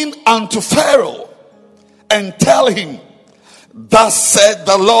 go in unto Pharaoh and tell him, thus said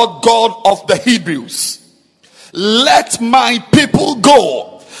the Lord God of the Hebrews, let my people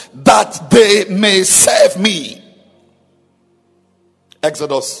go, that they may serve me.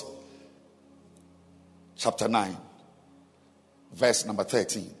 Exodus chapter 9, verse number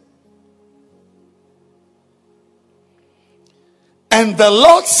 13. And the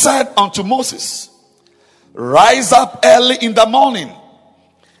Lord said unto Moses, rise up early in the morning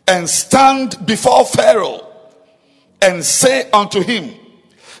and stand before Pharaoh and say unto him,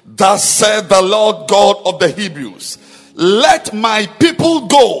 thus said the Lord God of the Hebrews, let my people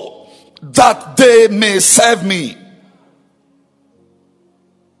go, that they may serve me.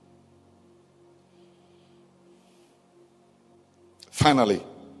 Finally,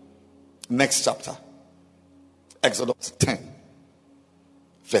 next chapter, Exodus 10,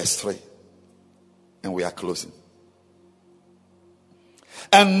 verse 3. And we are closing.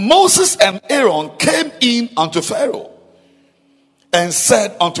 And Moses and Aaron came in unto Pharaoh and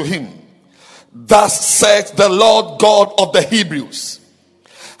said unto him, thus saith the Lord God of the Hebrews,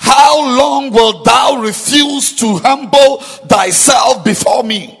 how long wilt thou refuse to humble thyself before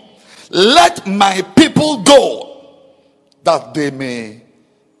me? Let my people go, that they may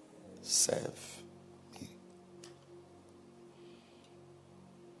serve me.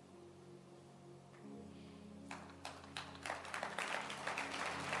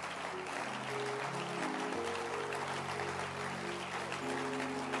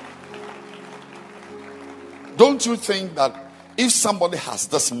 Don't you think that if somebody has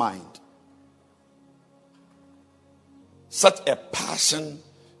this mind, such a passion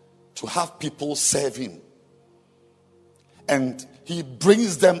to have people serve him, and he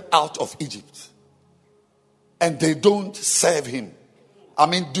brings them out of Egypt, and they don't serve him, I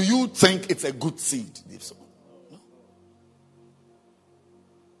mean, do you think it's a good seed? No.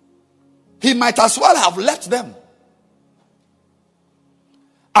 He might as well have left them.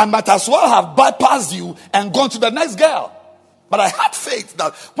 I might as well have bypassed you and gone to the next girl. But I had faith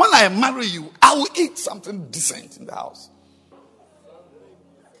that when I marry you, I will eat something decent in the house.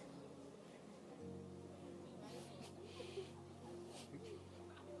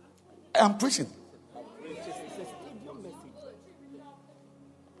 I'm preaching.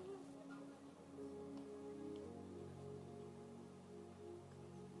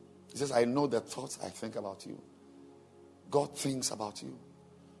 He says, I know the thoughts I think about you. God thinks about you.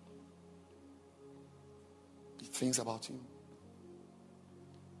 He thinks about you.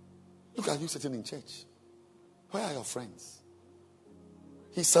 Look at you sitting in church. Where are your friends?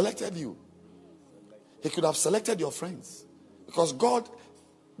 He selected you. He could have selected your friends. Because God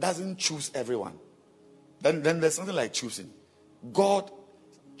doesn't choose everyone. Then there's something like choosing. God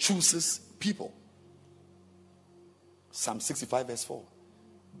chooses people. Psalm 65 verse 4.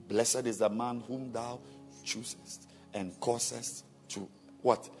 Blessed is the man whom thou choosest and causest to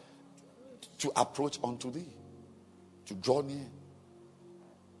what? To approach unto thee. To draw near.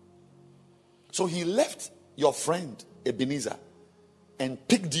 So he left your friend Ebenezer and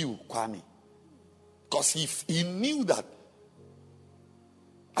picked you, Kwame. Because he knew that,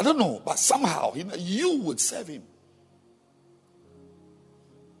 I don't know, but somehow you would serve him.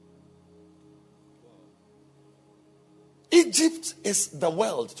 Egypt is the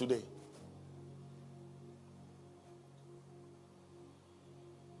world today.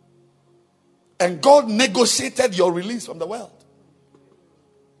 And God negotiated your release from the world.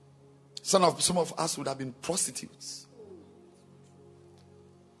 Some of us would have been prostitutes.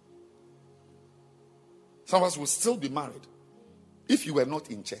 Some of us would still be married. If you were not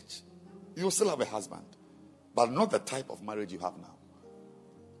in church, you will still have a husband. But not the type of marriage you have now.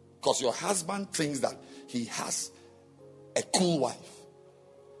 Because your husband thinks that he has a cool wife.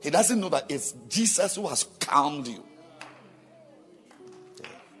 He doesn't know that it's Jesus who has calmed you.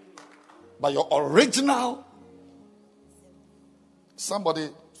 But your original,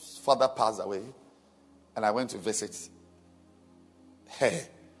 somebody's father passed away, and I went to visit her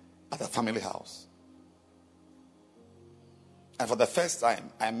at the family house. And for the first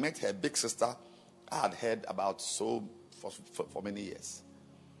time, I met her big sister I had heard about for many years.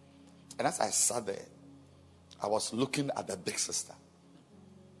 And as I sat there, I was looking at the big sister.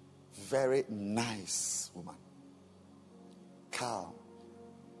 Very nice woman. Calm.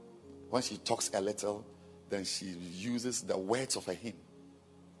 When she talks a little, then she uses the words of a hymn.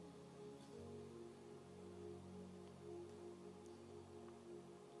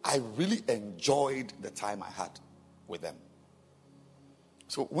 I really enjoyed the time I had with them.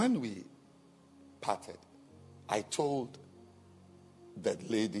 So when we parted, I told that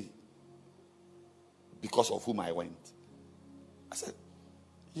lady, because of whom I went, I said,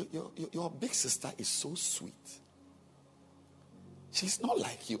 your big sister is so sweet. She's not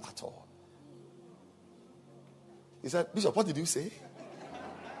like you at all. He said, Bishop, what did you say?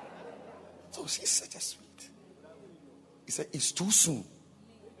 So she's such a sweet. He said, it's too soon.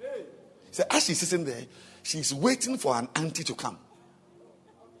 He said, as she's sitting there, she's waiting for an auntie to come.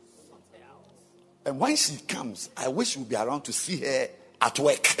 And when she comes, I wish you'd be around to see her at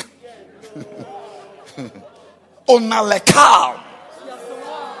work. Onale calm.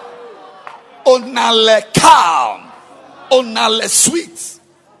 Onale calm. Onale sweet.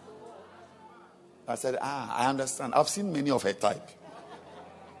 I said, I understand. I've seen many of her type.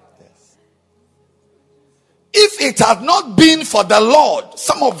 Yes. If it had not been for the Lord,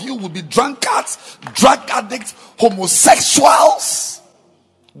 some of you would be drunkards, drug addicts, homosexuals.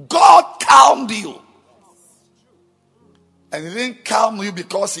 God calmed you. And he didn't calm you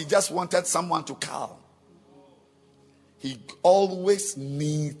because he just wanted someone to calm. He always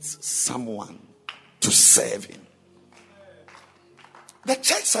needs someone to serve him. The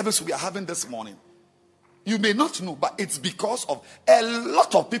church service we are having this morning, you may not know, but it's because of a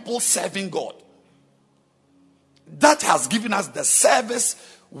lot of people serving God. That has given us the service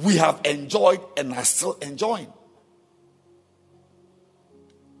we have enjoyed and are still enjoying.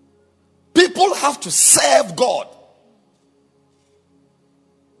 People have to serve God.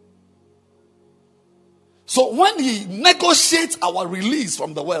 So when he negotiates our release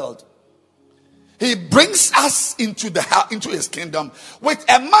from the world, he brings us into his kingdom with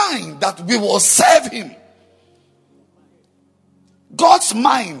a mind that we will serve him. God's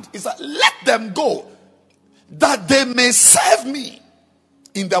mind is that let them go that they may serve me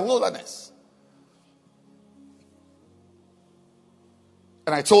in the wilderness.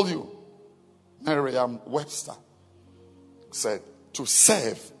 And I told you, Merriam-Webster said to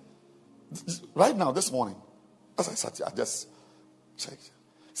serve. Right now, this morning, as I sat here, I just checked.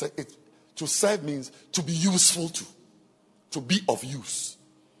 Said to serve means to be useful to be of use,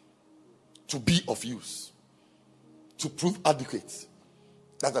 to be of use, to prove adequate.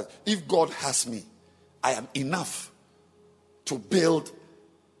 That if God has me, I am enough to build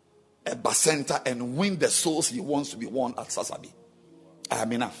a bar center and win the souls he wants to be won at Sasabi. I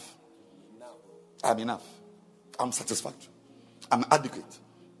am enough. I'm enough. I'm satisfactory. I'm adequate.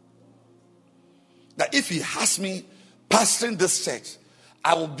 That if he has me pastoring this church,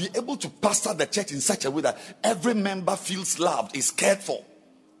 I will be able to pastor the church in such a way that every member feels loved, is cared for.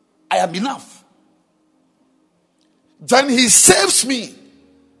 I am enough. Then he saves me.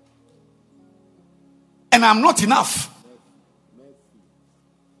 And I'm not enough.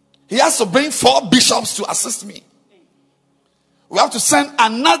 He has to bring 4 bishops to assist me. We have to send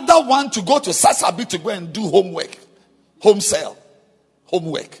another one to go to Sasabi to go and do homework.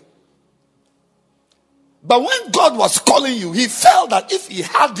 Homework. But when God was calling you, he felt that if he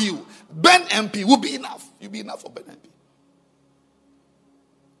had you, Ben MP would be enough. You'd be enough for Ben MP.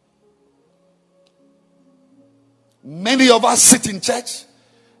 Many of us sit in church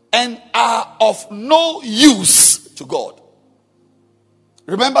and are of no use to God.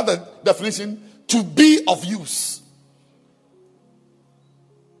 Remember the definition, to be of use.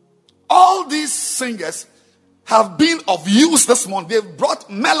 All these singers have been of use this morning. They've brought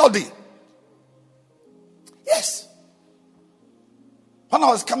melody. Yes. When I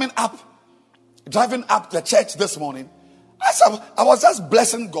was driving up the church this morning, I was just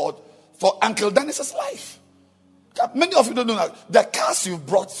blessing God for Uncle Dennis's life. Many of you don't know that the cars you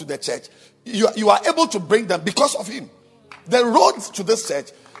brought to the church, you are able to bring them because of him. The road to this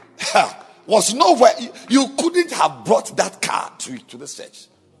church was nowhere. You couldn't have brought that car to this church.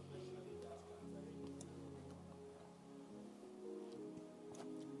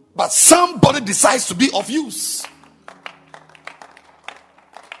 But somebody decides to be of use.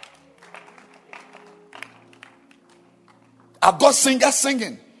 I've got singers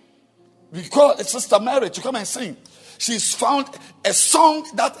singing. We call Sister Mary to come and sing. She's found a song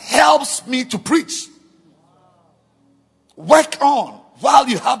that helps me to preach. Work on while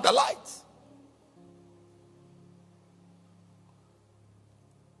you have the light.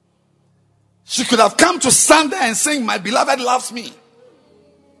 She could have come to stand there and sing, "My beloved loves me."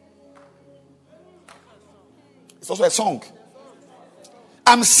 It's also a song.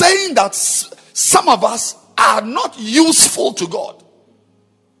 I'm saying that some of us are not useful to God.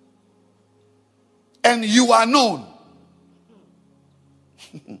 And you are known.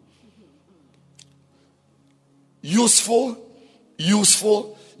 Useful,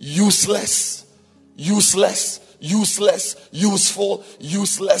 useless, useful,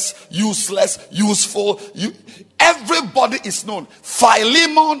 useless, useful. Everybody is known.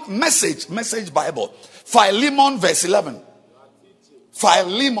 Philemon, message Bible. Philemon verse 11.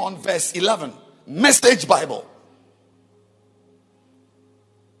 Philemon verse 11. Message Bible.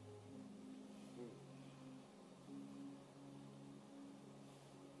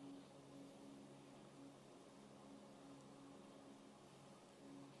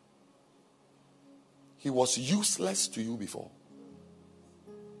 He was useless to you before.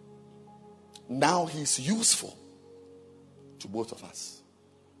 Now he's useful to both of us.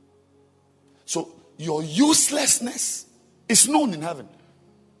 So your uselessness is known in heaven.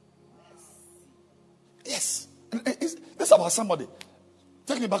 Yes. This is about somebody.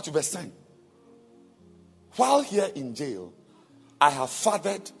 Take me back to verse 10. While here in jail, I have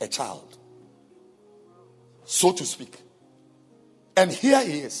fathered a child, so to speak. And here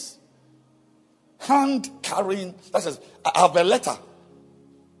he is. Hand carrying, that says, I have a letter.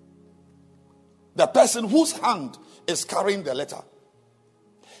 The person whose hand is carrying the letter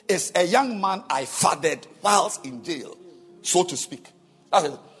is a young man I fathered whilst in jail, so to speak. That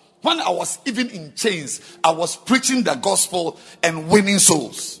is, when I was even in chains, I was preaching the gospel and winning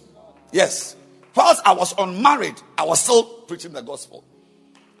souls. Yes. Whilst I was unmarried, I was still preaching the gospel.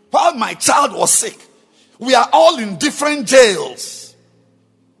 While my child was sick, we are all in different jails.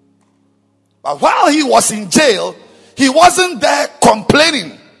 But while he was in jail, he wasn't there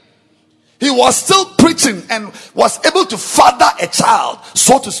complaining. He was still preaching and was able to father a child,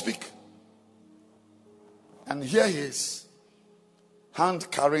 so to speak. And here he is, hand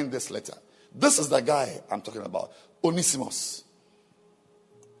carrying this letter. This is the guy I'm talking about, Onesimus.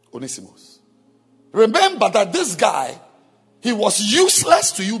 Onesimus. Remember that this guy, he was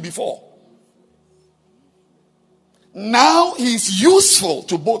useless to you before. Now he's useful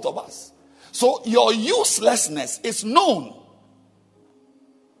to both of us. So your uselessness is known.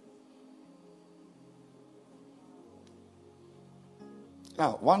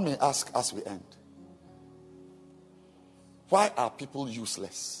 Now, one may ask as we end, why are people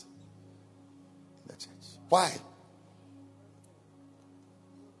useless in the church? Why?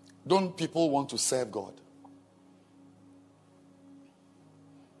 Don't people want to serve God?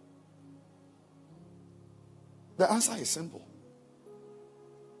 The answer is simple.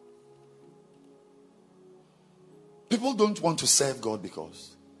 People don't want to serve God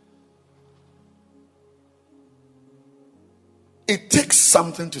because it takes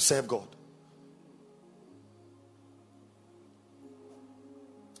something to serve God.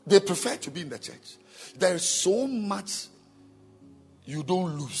 They prefer to be in the church. There is so much you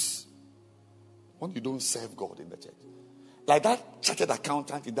don't lose when you don't serve God in the church. Like that chartered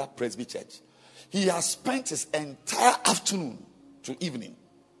accountant in that Presby church. He has spent his entire afternoon to evening.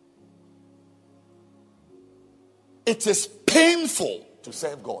 It is painful to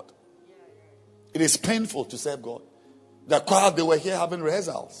serve God. It is painful to serve God. The choir, they were here having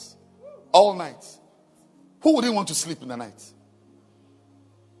rehearsals all night. Who wouldn't want to sleep in the night?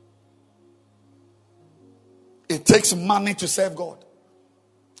 It takes money to serve God.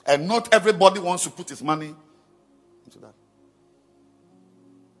 And not everybody wants to put his money into that.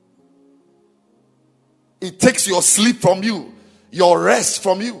 It takes your sleep from you, your rest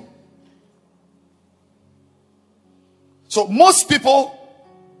from you. So most people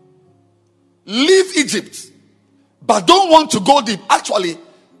leave Egypt but don't want to go deep. Actually,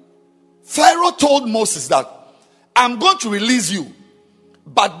 Pharaoh told Moses that I'm going to release you,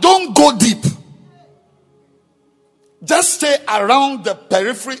 but don't go deep. Just stay around the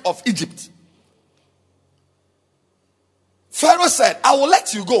periphery of Egypt. Pharaoh said, I will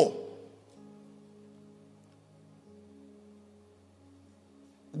let you go,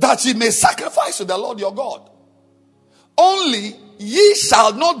 that ye may sacrifice to the Lord your God. Only ye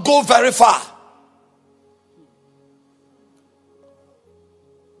shall not go very far.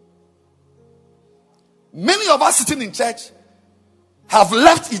 Many of us sitting in church have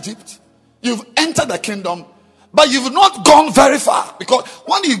left Egypt. You've entered the kingdom, but you've not gone very far. Because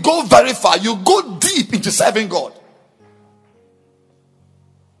when you go very far, you go deep into serving God.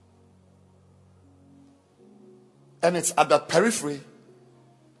 And it's at the periphery.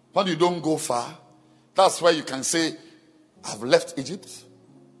 When you don't go far, that's where you can say, I've left Egypt,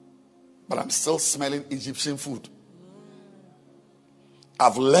 but I'm still smelling Egyptian food.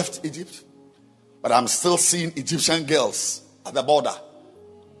 I've left Egypt, but I'm still seeing Egyptian girls at the border.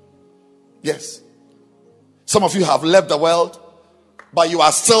 Yes. Some of you have left the world, but you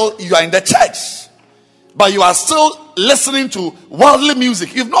are in the church, but you are still listening to worldly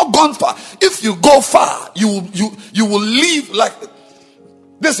music. You've not gone far. If you go far, you will leave like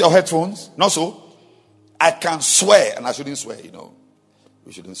this. Your headphones, not so. I can swear, and I shouldn't swear,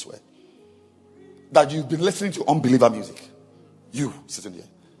 we shouldn't swear, that you've been listening to unbeliever music. You sitting here.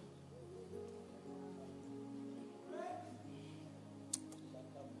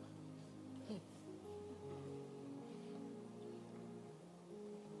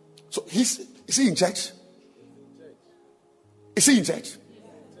 So is he in church? Is he in church?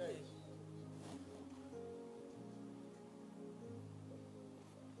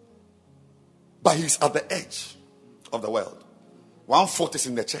 But he's at the edge of the world. 1 foot is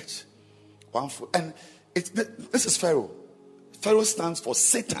in the church. 1 foot. And this is Pharaoh. Pharaoh stands for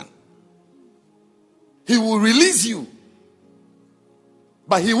Satan. He will release you,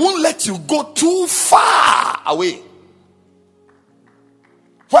 but he won't let you go too far away,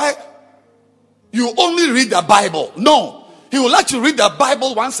 where you only read the Bible. No. He will let you read the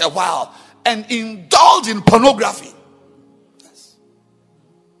Bible once a while and indulge in pornography. Yes.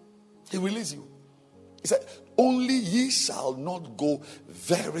 He will release you. He said, only ye shall not go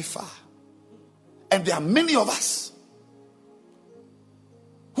very far. And there are many of us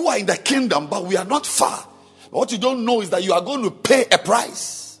who are in the kingdom, but we are not far. But what you don't know is that you are going to pay a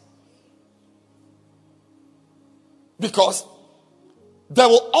price. Because there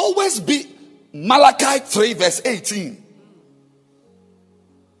will always be Malachi 3 verse 18.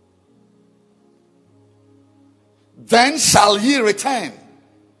 Then shall ye return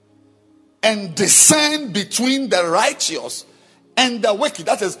and discern between the righteous and the wicked.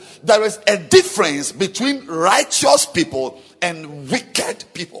 That is, there is a difference between righteous people and wicked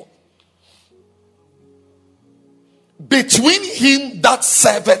people. Between him that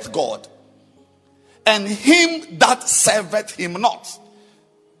serveth God and him that serveth him not.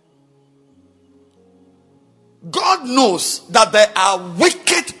 God knows that there are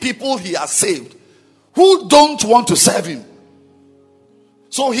wicked people he has saved who don't want to serve him.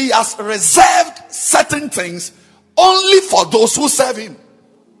 So he has reserved certain things only for those who serve him.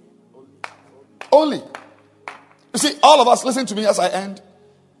 Only. You see, all of us, listen to me as I end.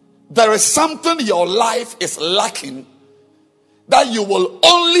 There is something your life is lacking that you will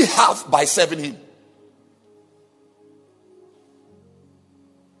only have by serving him.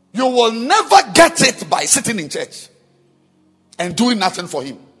 You will never get it by sitting in church and doing nothing for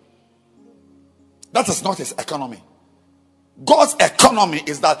him. That is not his economy. God's economy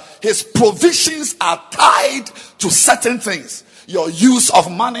is that his provisions are tied to certain things. Your use of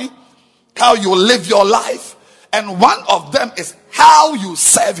money, how you live your life, and one of them is how you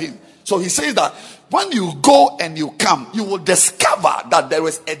serve him. So he says that when you go and you come, you will discover that there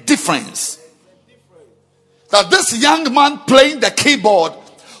is a difference. That this young man playing the keyboard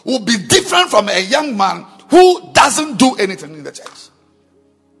will be different from a young man who doesn't do anything in the church.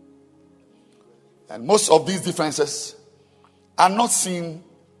 And most of these differences are not seen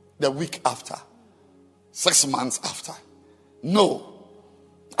the week after, 6 months after. No.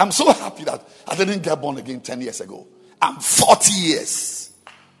 I'm so happy that I didn't get born again 10 years ago. I'm 40 years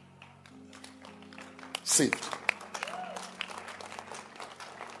saved.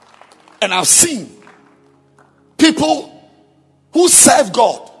 And I've seen people who serve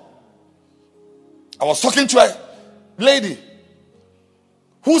God. I was talking to a lady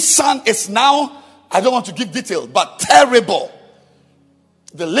whose son is now, I don't want to give details, but terrible.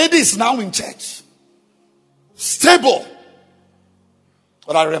 The lady is now in church. Stable.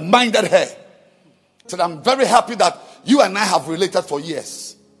 But I reminded her that I'm very happy that you and I have related for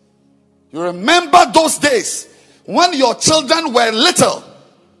years. You remember those days when your children were little.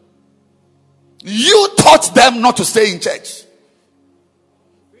 You taught them not to stay in church.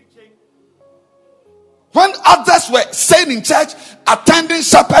 When others were staying in church, attending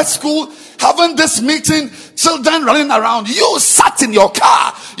shepherd school, having this meeting, children running around, you sat in your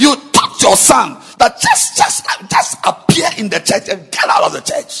car. You taught your son that just appear in the church and get out of the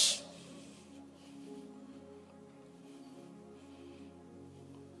church.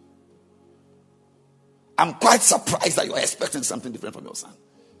 I'm quite surprised that you are expecting something different from your son.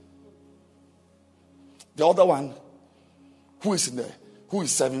 The other one, who is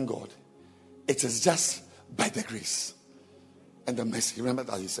serving God, it is just by the grace and the mercy. Remember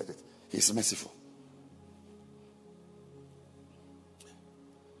that he said it. He is merciful.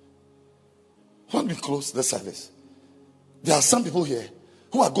 When we close the service, there are some people here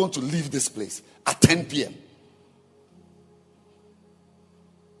who are going to leave this place at 10 p.m.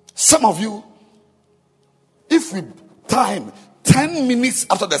 Some of you, if we time 10 minutes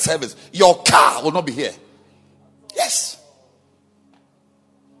after the service, your car will not be here. Yes.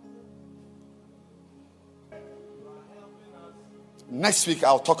 Next week,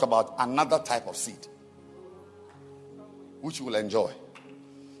 I'll talk about another type of seed, which you will enjoy.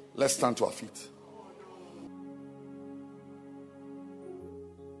 Let's stand to our feet.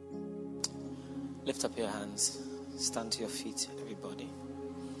 Lift up your hands. Stand to your feet, everybody.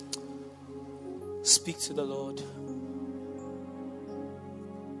 Speak to the Lord.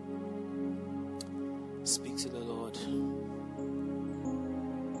 Speak to the Lord.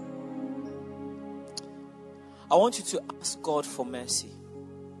 I want you to ask God for mercy.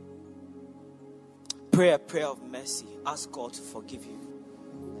 Pray a prayer of mercy. Ask God to forgive you.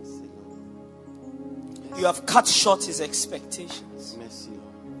 You have cut short his expectations. Mercy,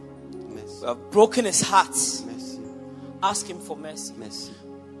 Lord. Mercy. You have broken his heart. Mercy. Ask him for mercy. Mercy.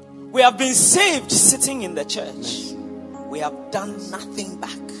 We have been saved sitting in the church. Mercy. We have done nothing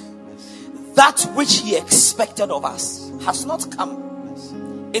back. Mercy. That which he expected of us has not come. Mercy.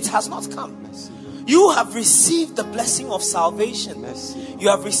 It has not come. Mercy. You have received the blessing of salvation. Mercy. You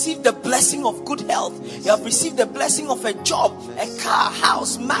have received the blessing of good health. Mercy. You have received the blessing of a job, Mercy. a car,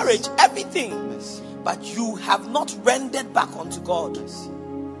 house, marriage, everything. Mercy. But you have not rendered back unto God. Mercy.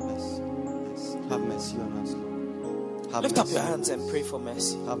 Mercy. Mercy. Have mercy on us, Lord. Have Lift up mercy your on hands us. and pray for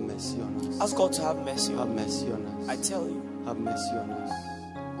mercy. Have mercy on us. Ask God to have mercy Have on you. mercy on us. I tell you, Have mercy on us.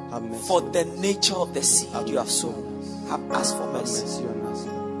 Have mercy. for on the us. nature of the seed Have you have mercy on sown, us. have asked for Have mercy. mercy on us,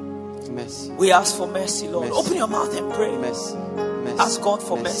 Lord. Mercy. We ask for mercy, Lord. Mercy. Open your mouth and pray. Mercy. Mercy. Ask God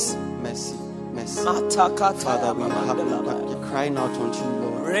for mercy. mercy. Mercy. Mercy. Father, we're crying out unto you,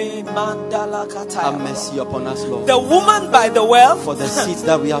 Lord. Have mercy upon us, Lord. The woman by the well, For the seeds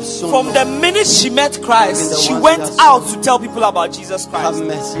that we have sown, from Lord. the minute she met Even Christ, the she ones went we have out sown. to tell people about Jesus Have Christ.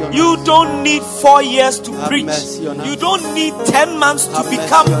 mercy on You us. don't need 4 years to Have preach. mercy on us. You don't need 10 months to Have mercy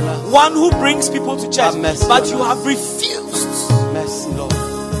become on us. one who brings people to church. Have mercy But on you us. have refused. Mercy, Lord.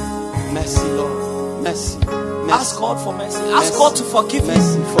 Mercy, Lord. Mercy. Mercy. Ask God for mercy. Ask Mercy. God to forgive you.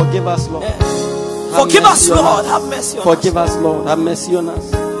 Mercy. Forgive us, Lord. Have Forgive us, mercy on Lord. us. Have mercy on Forgive us, Lord. Have mercy on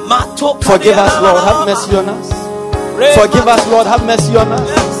us. us. Forgive us, Lord. Have mercy on us. Forgive us, Lord. Have mercy on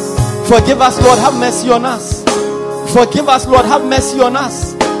us. Forgive us, Lord. Have mercy on us. Forgive us, Lord. Have mercy on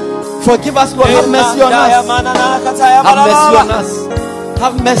us. Forgive us, Lord. Have mercy on us. Have mercy on us.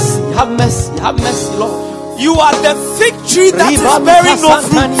 Have mercy. Have mercy. Have mercy, Lord. You are the fig tree that is bearing no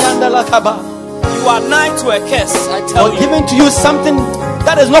fruit. You are nigh to a curse, I tell Lord, you. giving to you something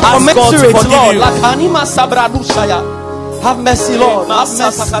that is not Ask God to commensurate, forgive Lord. you. Lakanima sabradushaya. Have mercy, Lord. Have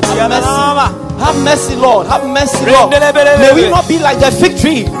mercy. Have mercy. Have mercy, Lord. Have mercy, Lord. May we not be like the fig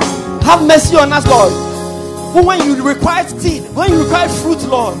tree. Have mercy on us, Lord. When you required seed, when you required fruit,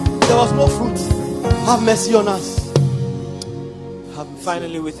 Lord, there was no fruit. Have mercy on us.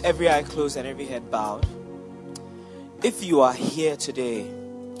 Finally, with every eye closed and every head bowed, if you are here today,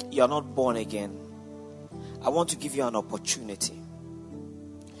 you are not born again, I want to give you an opportunity.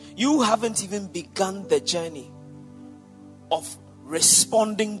 You haven't even begun the journey of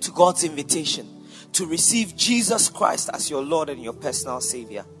responding to God's invitation to receive Jesus Christ as your Lord and your personal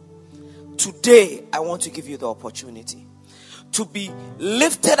Savior. Today, I want to give you the opportunity to be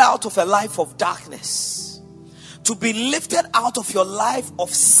lifted out of a life of darkness, to be lifted out of your life of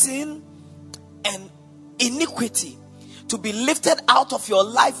sin and iniquity, to be lifted out of your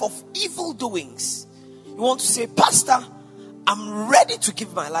life of evil doings. You want to say, Pastor, I'm ready to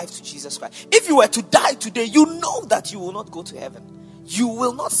give my life to Jesus Christ. If you were to die today, you know that you will not go to heaven. You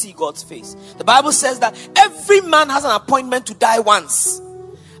will not see God's face. The Bible says that every man has an appointment to die once.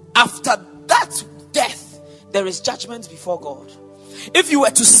 After that death, there is judgment before God. If you were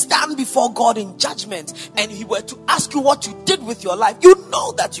to stand before God in judgment and He were to ask you what you did with your life, you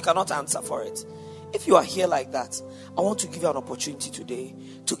know that you cannot answer for it. If you are here like that, I want to give you an opportunity today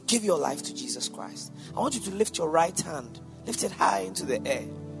to give your life to Jesus Christ. I want you to lift your right hand, lift it high into the air,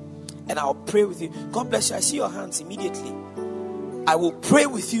 and I'll pray with you. God bless you. I see your hands immediately. I will pray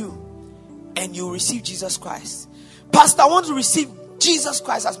with you and you receive Jesus Christ. Pastor, I want to receive Jesus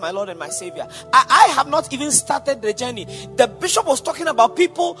Christ as my Lord and my Savior. I have not even started the journey. The bishop was talking about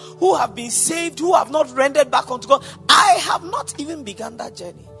people who have been saved, who have not rendered back unto God. I have not even begun that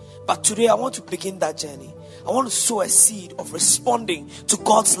journey. But today I want to begin that journey. I want to sow a seed of responding to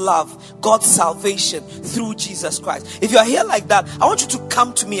God's love, God's salvation through Jesus Christ. If you are here like that, I want you to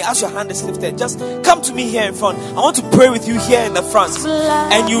come to me as your hand is lifted. Just come to me here in front. I want to pray with you here in the front.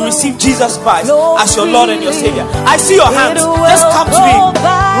 And you receive Jesus Christ as your Lord and your Savior. I see your hands. Just come to me.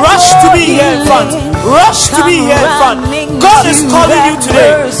 Rush to me here in front. Rush to me here in front. God is calling you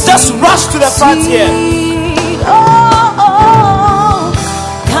today. Just rush to the front here.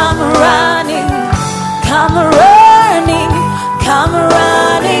 Come running, come running, come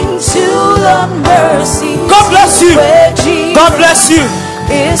running to the mercy. God bless you. God bless you.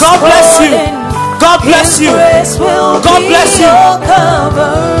 God bless you. God bless you. God bless you.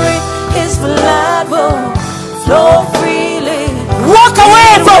 Covering His blood will flow freely. Walk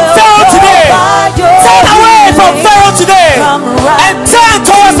away from Pharaoh today. Turn away from Pharaoh today. And turn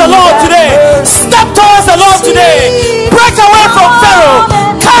towards the Lord today. Step towards the Lord today. Break away from Pharaoh.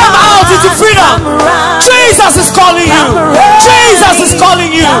 Come out into freedom. Jesus is calling you. Jesus is calling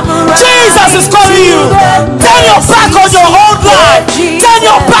you. Jesus is calling you. Turn your back on your own life. Turn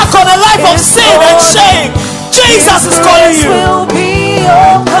your back on a life of sin and shame. Jesus is calling you. Will be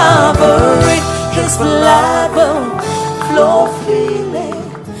your covering. His blood will flow freely.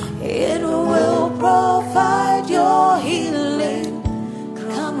 It will provide your healing.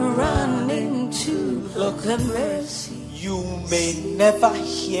 Come running to the mercy. You may never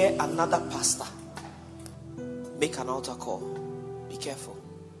hear another pastor make an altar call. Be careful.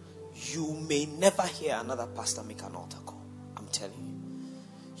 You may never hear another pastor make an altar call. I'm telling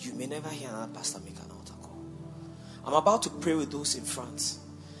you. You may never hear another pastor make an altar call. I'm about to pray with those in front.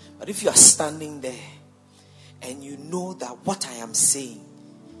 But if you are standing there and you know that what I am saying,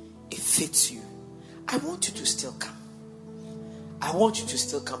 it fits you, I want you to still come. I want you to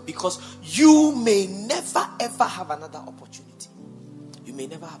still come, because you may never ever have another opportunity. You may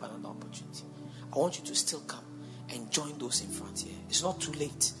never have another opportunity. I want you to still come and join those in front here. It's not too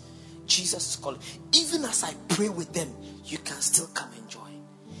late. Jesus is calling. Even as I pray with them, you can still come and join.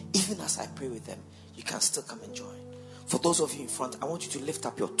 Even as I pray with them, you can still come and join. For those of you in front, I want you to lift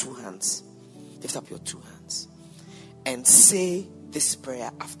up your two hands. Lift up your two hands. And say this prayer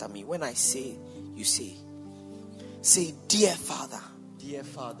after me. When I say, you say. Say, dear Father. Dear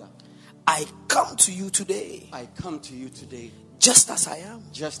Father, I come to you today. I come to you today. Just as I am.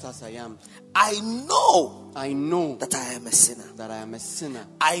 Just as I am. I know that I am a sinner. That I am a sinner.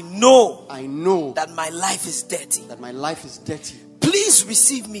 I know that my life is dirty. That my life is dirty. Please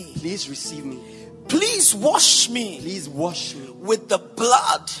receive me. Please receive me. Please wash me. Please wash me with the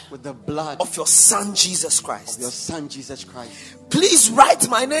blood. With the blood of your Son Jesus Christ. Of your Son Jesus Christ. Please write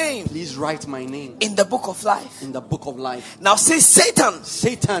my name. Please write my name in the book of life. In the book of life. Now say, Satan.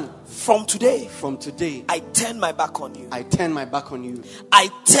 Satan. From today. From today. I turn my back on you. I turn my back on you. I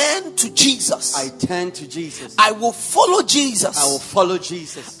turn to Jesus. I turn to Jesus. I will follow Jesus. I will follow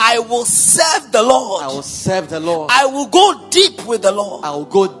Jesus. I will serve the Lord. I will serve the Lord. I will go deep with the Lord. I will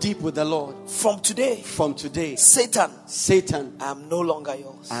go deep with the Lord. From today. From today. Satan. I am no longer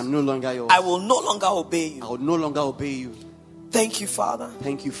yours. I am no longer yours. I will no longer obey you. I will no longer obey you. Thank you, Father.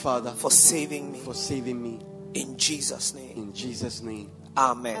 Thank you, Father, for saving me. For saving me. In Jesus' name. In Jesus' name.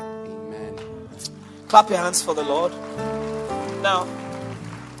 Amen. Amen. Clap your hands for the Lord. Now,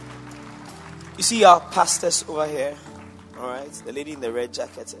 you see our pastors over here, all right? The lady in the red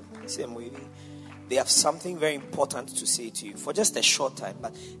jacket, same lady. They have something very important to say to you for just a short time,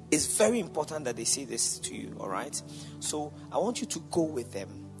 but it's very important that they say this to you, all right? So I want you to go with them.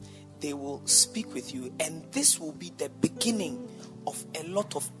 They will speak with you, and this will be the beginning of a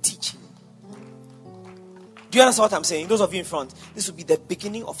lot of teaching. Do you understand what I'm saying? Those of you in front, this will be the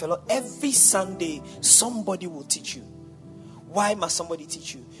beginning of a lot. Every Sunday, somebody will teach you. Why must somebody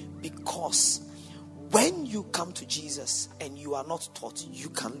teach you? Because when you come to Jesus and you are not taught, you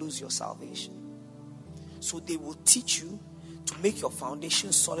can lose your salvation. So they will teach you to make your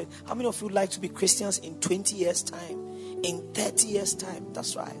foundation solid. How many of you like to be Christians in 20 years' time? In 30 years' time?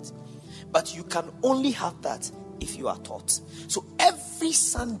 That's right. But you can only have that if you are taught. So every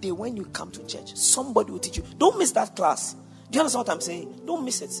Sunday when you come to church, somebody will teach you. Don't miss that class. Do you understand what I'm saying? Don't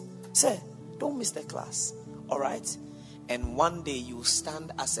miss it. Say, don't miss the class. All right? And one day you will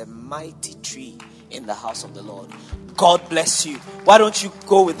stand as a mighty tree in the house of the Lord. God bless you. Why don't you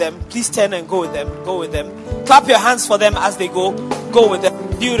go with them? Please turn and go with them. Go with them. Clap your hands for them as they go. Go with them.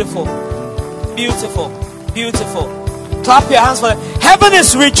 Beautiful. Beautiful. Beautiful. Clap your hands for them. Heaven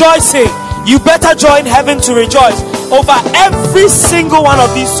is rejoicing. You better join heaven to rejoice over every single one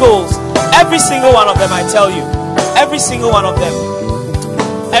of these souls. Every single one of them, I tell you. Every single one of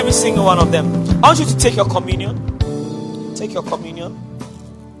them. Every single one of them. I want you to take your communion. Take your communion.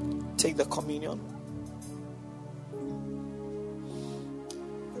 Take the communion.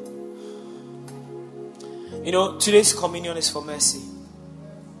 You know, today's communion is for mercy.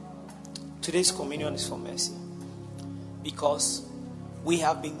 Today's communion is for mercy. Because we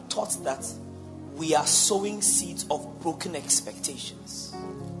have been taught that we are sowing seeds of broken expectations.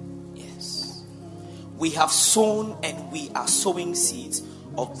 Yes. We have sown and we are sowing seeds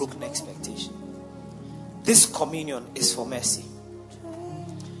of broken expectation. This communion is for mercy.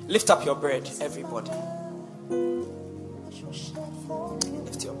 Lift up your bread, everybody.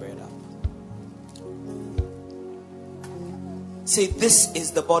 Lift your bread up. Say, this is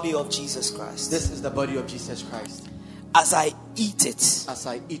the body of Jesus Christ. This is the body of Jesus Christ. As I eat it,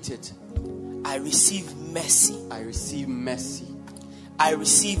 I receive mercy. I receive mercy. I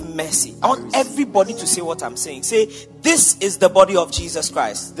receive mercy. I want everybody to say what I'm saying. Say, this is the body of Jesus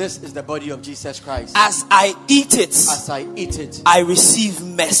Christ. This is the body of Jesus Christ. As I eat it, I receive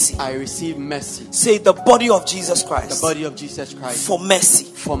mercy. I receive mercy. Say, the body of Jesus Christ. The body of Jesus Christ. For mercy.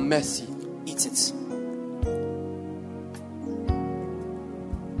 For mercy. Eat it.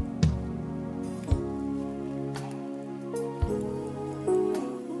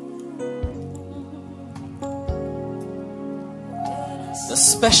 The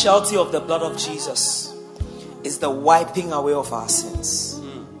specialty of the blood of Jesus is the wiping away of our sins.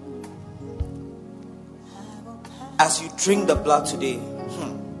 As you drink the blood today,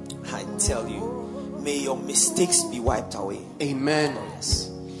 I tell you, may your mistakes be wiped away. Amen. Oh, yes.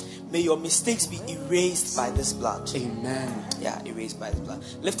 May your mistakes be erased by this blood. Amen. Yeah, erased by this blood.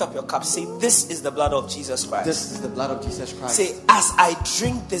 Lift up your cup. Say, this is the blood of Jesus Christ. This is the blood of Jesus Christ. Say, as I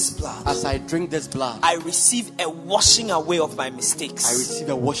drink this blood, I receive a washing away of my mistakes. I receive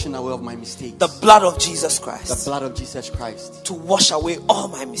a washing away of my mistakes. The blood of Jesus Christ. The blood of Jesus Christ. To wash away all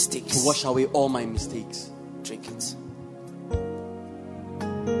my mistakes. To wash away all my mistakes. Drink it.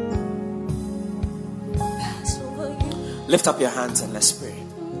 Lift up your hands and let's pray.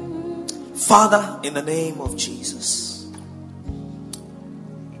 Father, in the name of Jesus,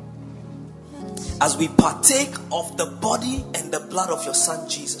 as we partake of the body and the blood of your Son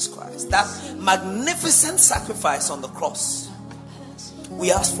Jesus Christ, that magnificent sacrifice on the cross,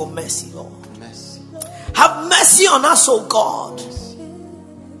 we ask for mercy, Lord. Mercy. Have mercy on us, O God.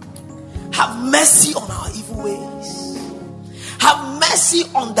 Have mercy on our evil ways. Have mercy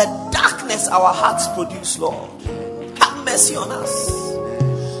on the darkness our hearts produce, Lord. Have mercy on us.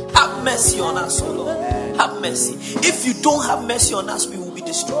 Have mercy on us, O Lord. Have mercy. If you don't have mercy on us, we will be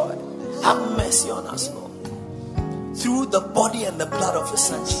destroyed. Have mercy on us, Lord. Through the body and the blood of your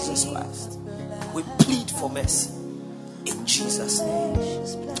Son, Jesus Christ, we plead for mercy. In Jesus' name.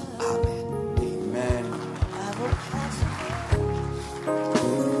 Amen. Amen.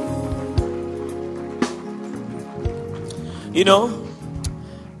 You know,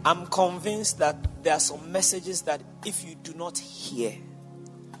 I'm convinced that there are some messages that if you do not hear,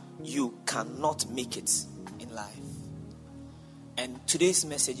 you cannot make it in life. And today's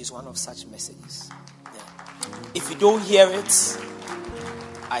message is one of such messages. Yeah. If you don't hear it,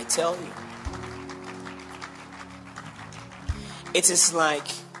 I tell you, it is like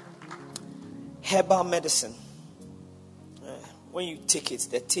herbal medicine. When you take it,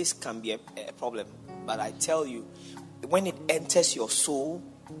 the taste can be a problem. But I tell you, when it enters your soul,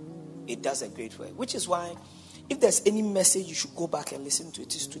 it does a great work. Which is why, if there's any message you should go back and listen to,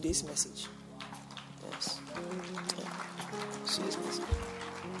 it is today's message. Yes. Today's message.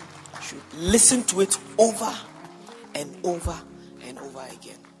 You should listen to it over and over and over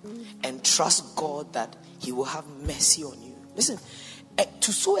again. And trust God that He will have mercy on you. Listen,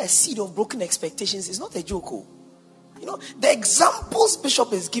 to sow a seed of broken expectations is not a joke. Oh. You know, the examples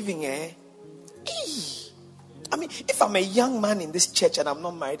Bishop is giving, I mean, if I'm a young man in this church and I'm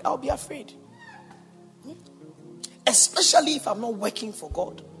not married, I'll be afraid. Especially if I'm not working for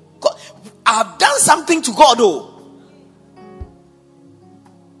God. God, I've done something to God, though.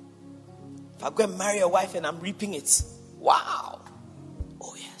 If I go and marry a wife and I'm reaping it, wow.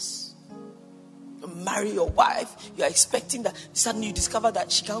 Oh, yes. You marry your wife, you're expecting that suddenly you discover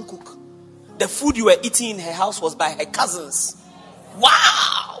that she can't cook. The food you were eating in her house was by her cousins.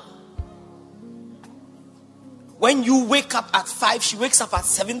 Wow. When you wake up at 5, she wakes up at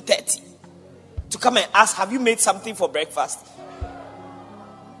 7:30 to come and ask, have you made something for breakfast?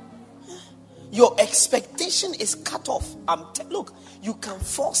 Your expectation is cut off. Look, you can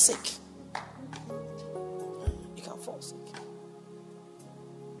fall sick. You can fall sick.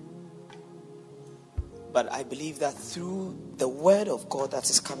 But I believe that through the word of God that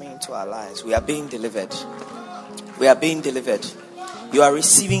is coming into our lives, we are being delivered. We are being delivered. You are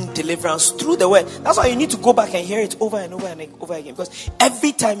receiving deliverance through the word. That's why you need to go back and hear it over and over and over again. Because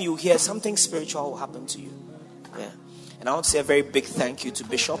every time you hear, something spiritual will happen to you. Yeah. And I want to say a very big thank you to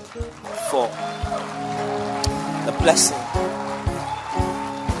Bishop for the blessing.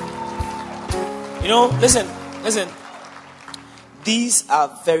 You know, listen. These are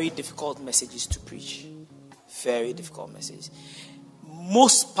very difficult messages to preach. Very difficult messages.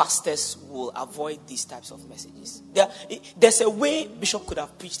 Most pastors will avoid these types of messages. There's a way Bishop could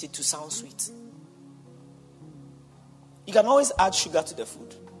have preached it to sound sweet. You can always add sugar to the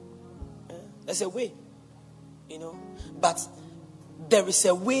food. There's a way, you know. But there is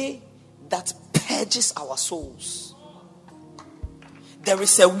a way that purges our souls. There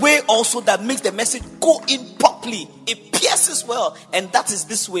is a way also that makes the message go in properly. It pierces well, and that is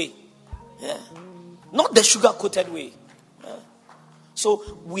this way. Yeah. Not the sugar-coated way. Yeah. So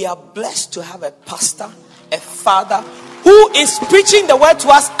we are blessed to have a pastor, a father, who is preaching the word to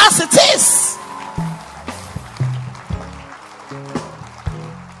us as it is.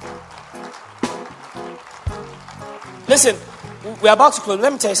 Listen, we're about to close.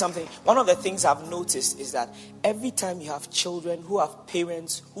 Let me tell you something. One of the things I've noticed is that every time you have children who have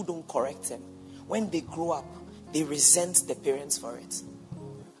parents who don't correct them, when they grow up, they resent the parents for it.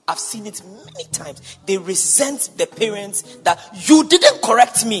 I've seen it many times. They resent the parents that you didn't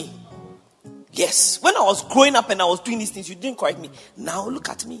correct me. Yes, when I was growing up and I was doing these things, you didn't correct me. Now look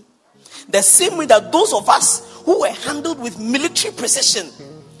at me. The same way that those of us who were handled with military precision,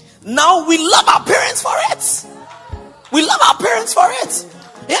 now we love our parents for it. We love our parents for it.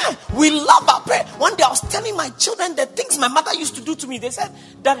 Yeah, we love our parents. One day I was telling my children the things my mother used to do to me. They said,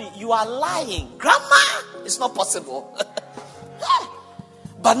 Daddy, you are lying. Grandma, it's not possible. Yeah.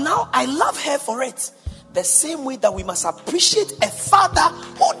 But now I love her for it. The same way that we must appreciate a father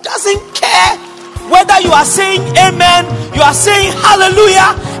who doesn't care whether you are saying amen, you are saying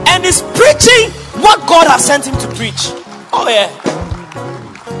hallelujah, and is preaching what God has sent him to preach. Oh yeah.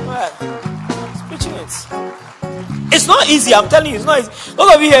 Well, he's preaching it. It's not easy, I'm telling you, it's not easy.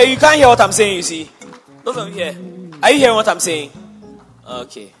 Those of you here, you can't hear what I'm saying, you see. Those of you here, are you hearing what I'm saying?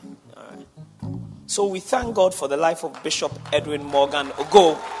 Okay. So we thank God for the life of Bishop Edwin Morgan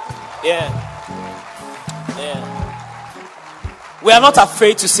Ogo. Yeah. We are not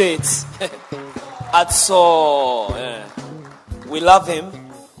afraid to say it. At all. Yeah. We love him.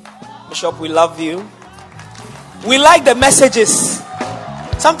 Bishop, we love you. We like the messages.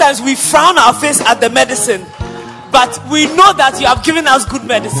 Sometimes we frown our face at the medicine. But we know that you have given us good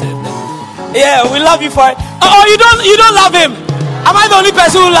medicine. Yeah, we love you for it. Oh, you don't love him. Am I the only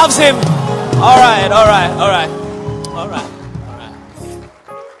person who loves him? All right.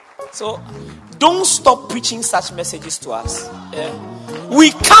 So, don't stop preaching such messages to us. Yeah.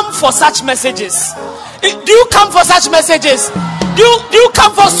 We come for such messages. Do you come for such messages? Do you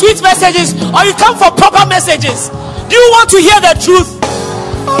come for sweet messages, or you come for proper messages? Do you want to hear the truth?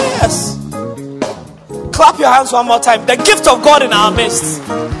 Oh yes. Clap your hands one more time. The gift of God in our midst.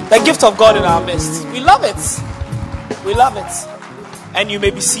 The gift of God in our midst. We love it. We love it. And you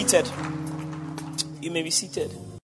may be seated. You may be seated.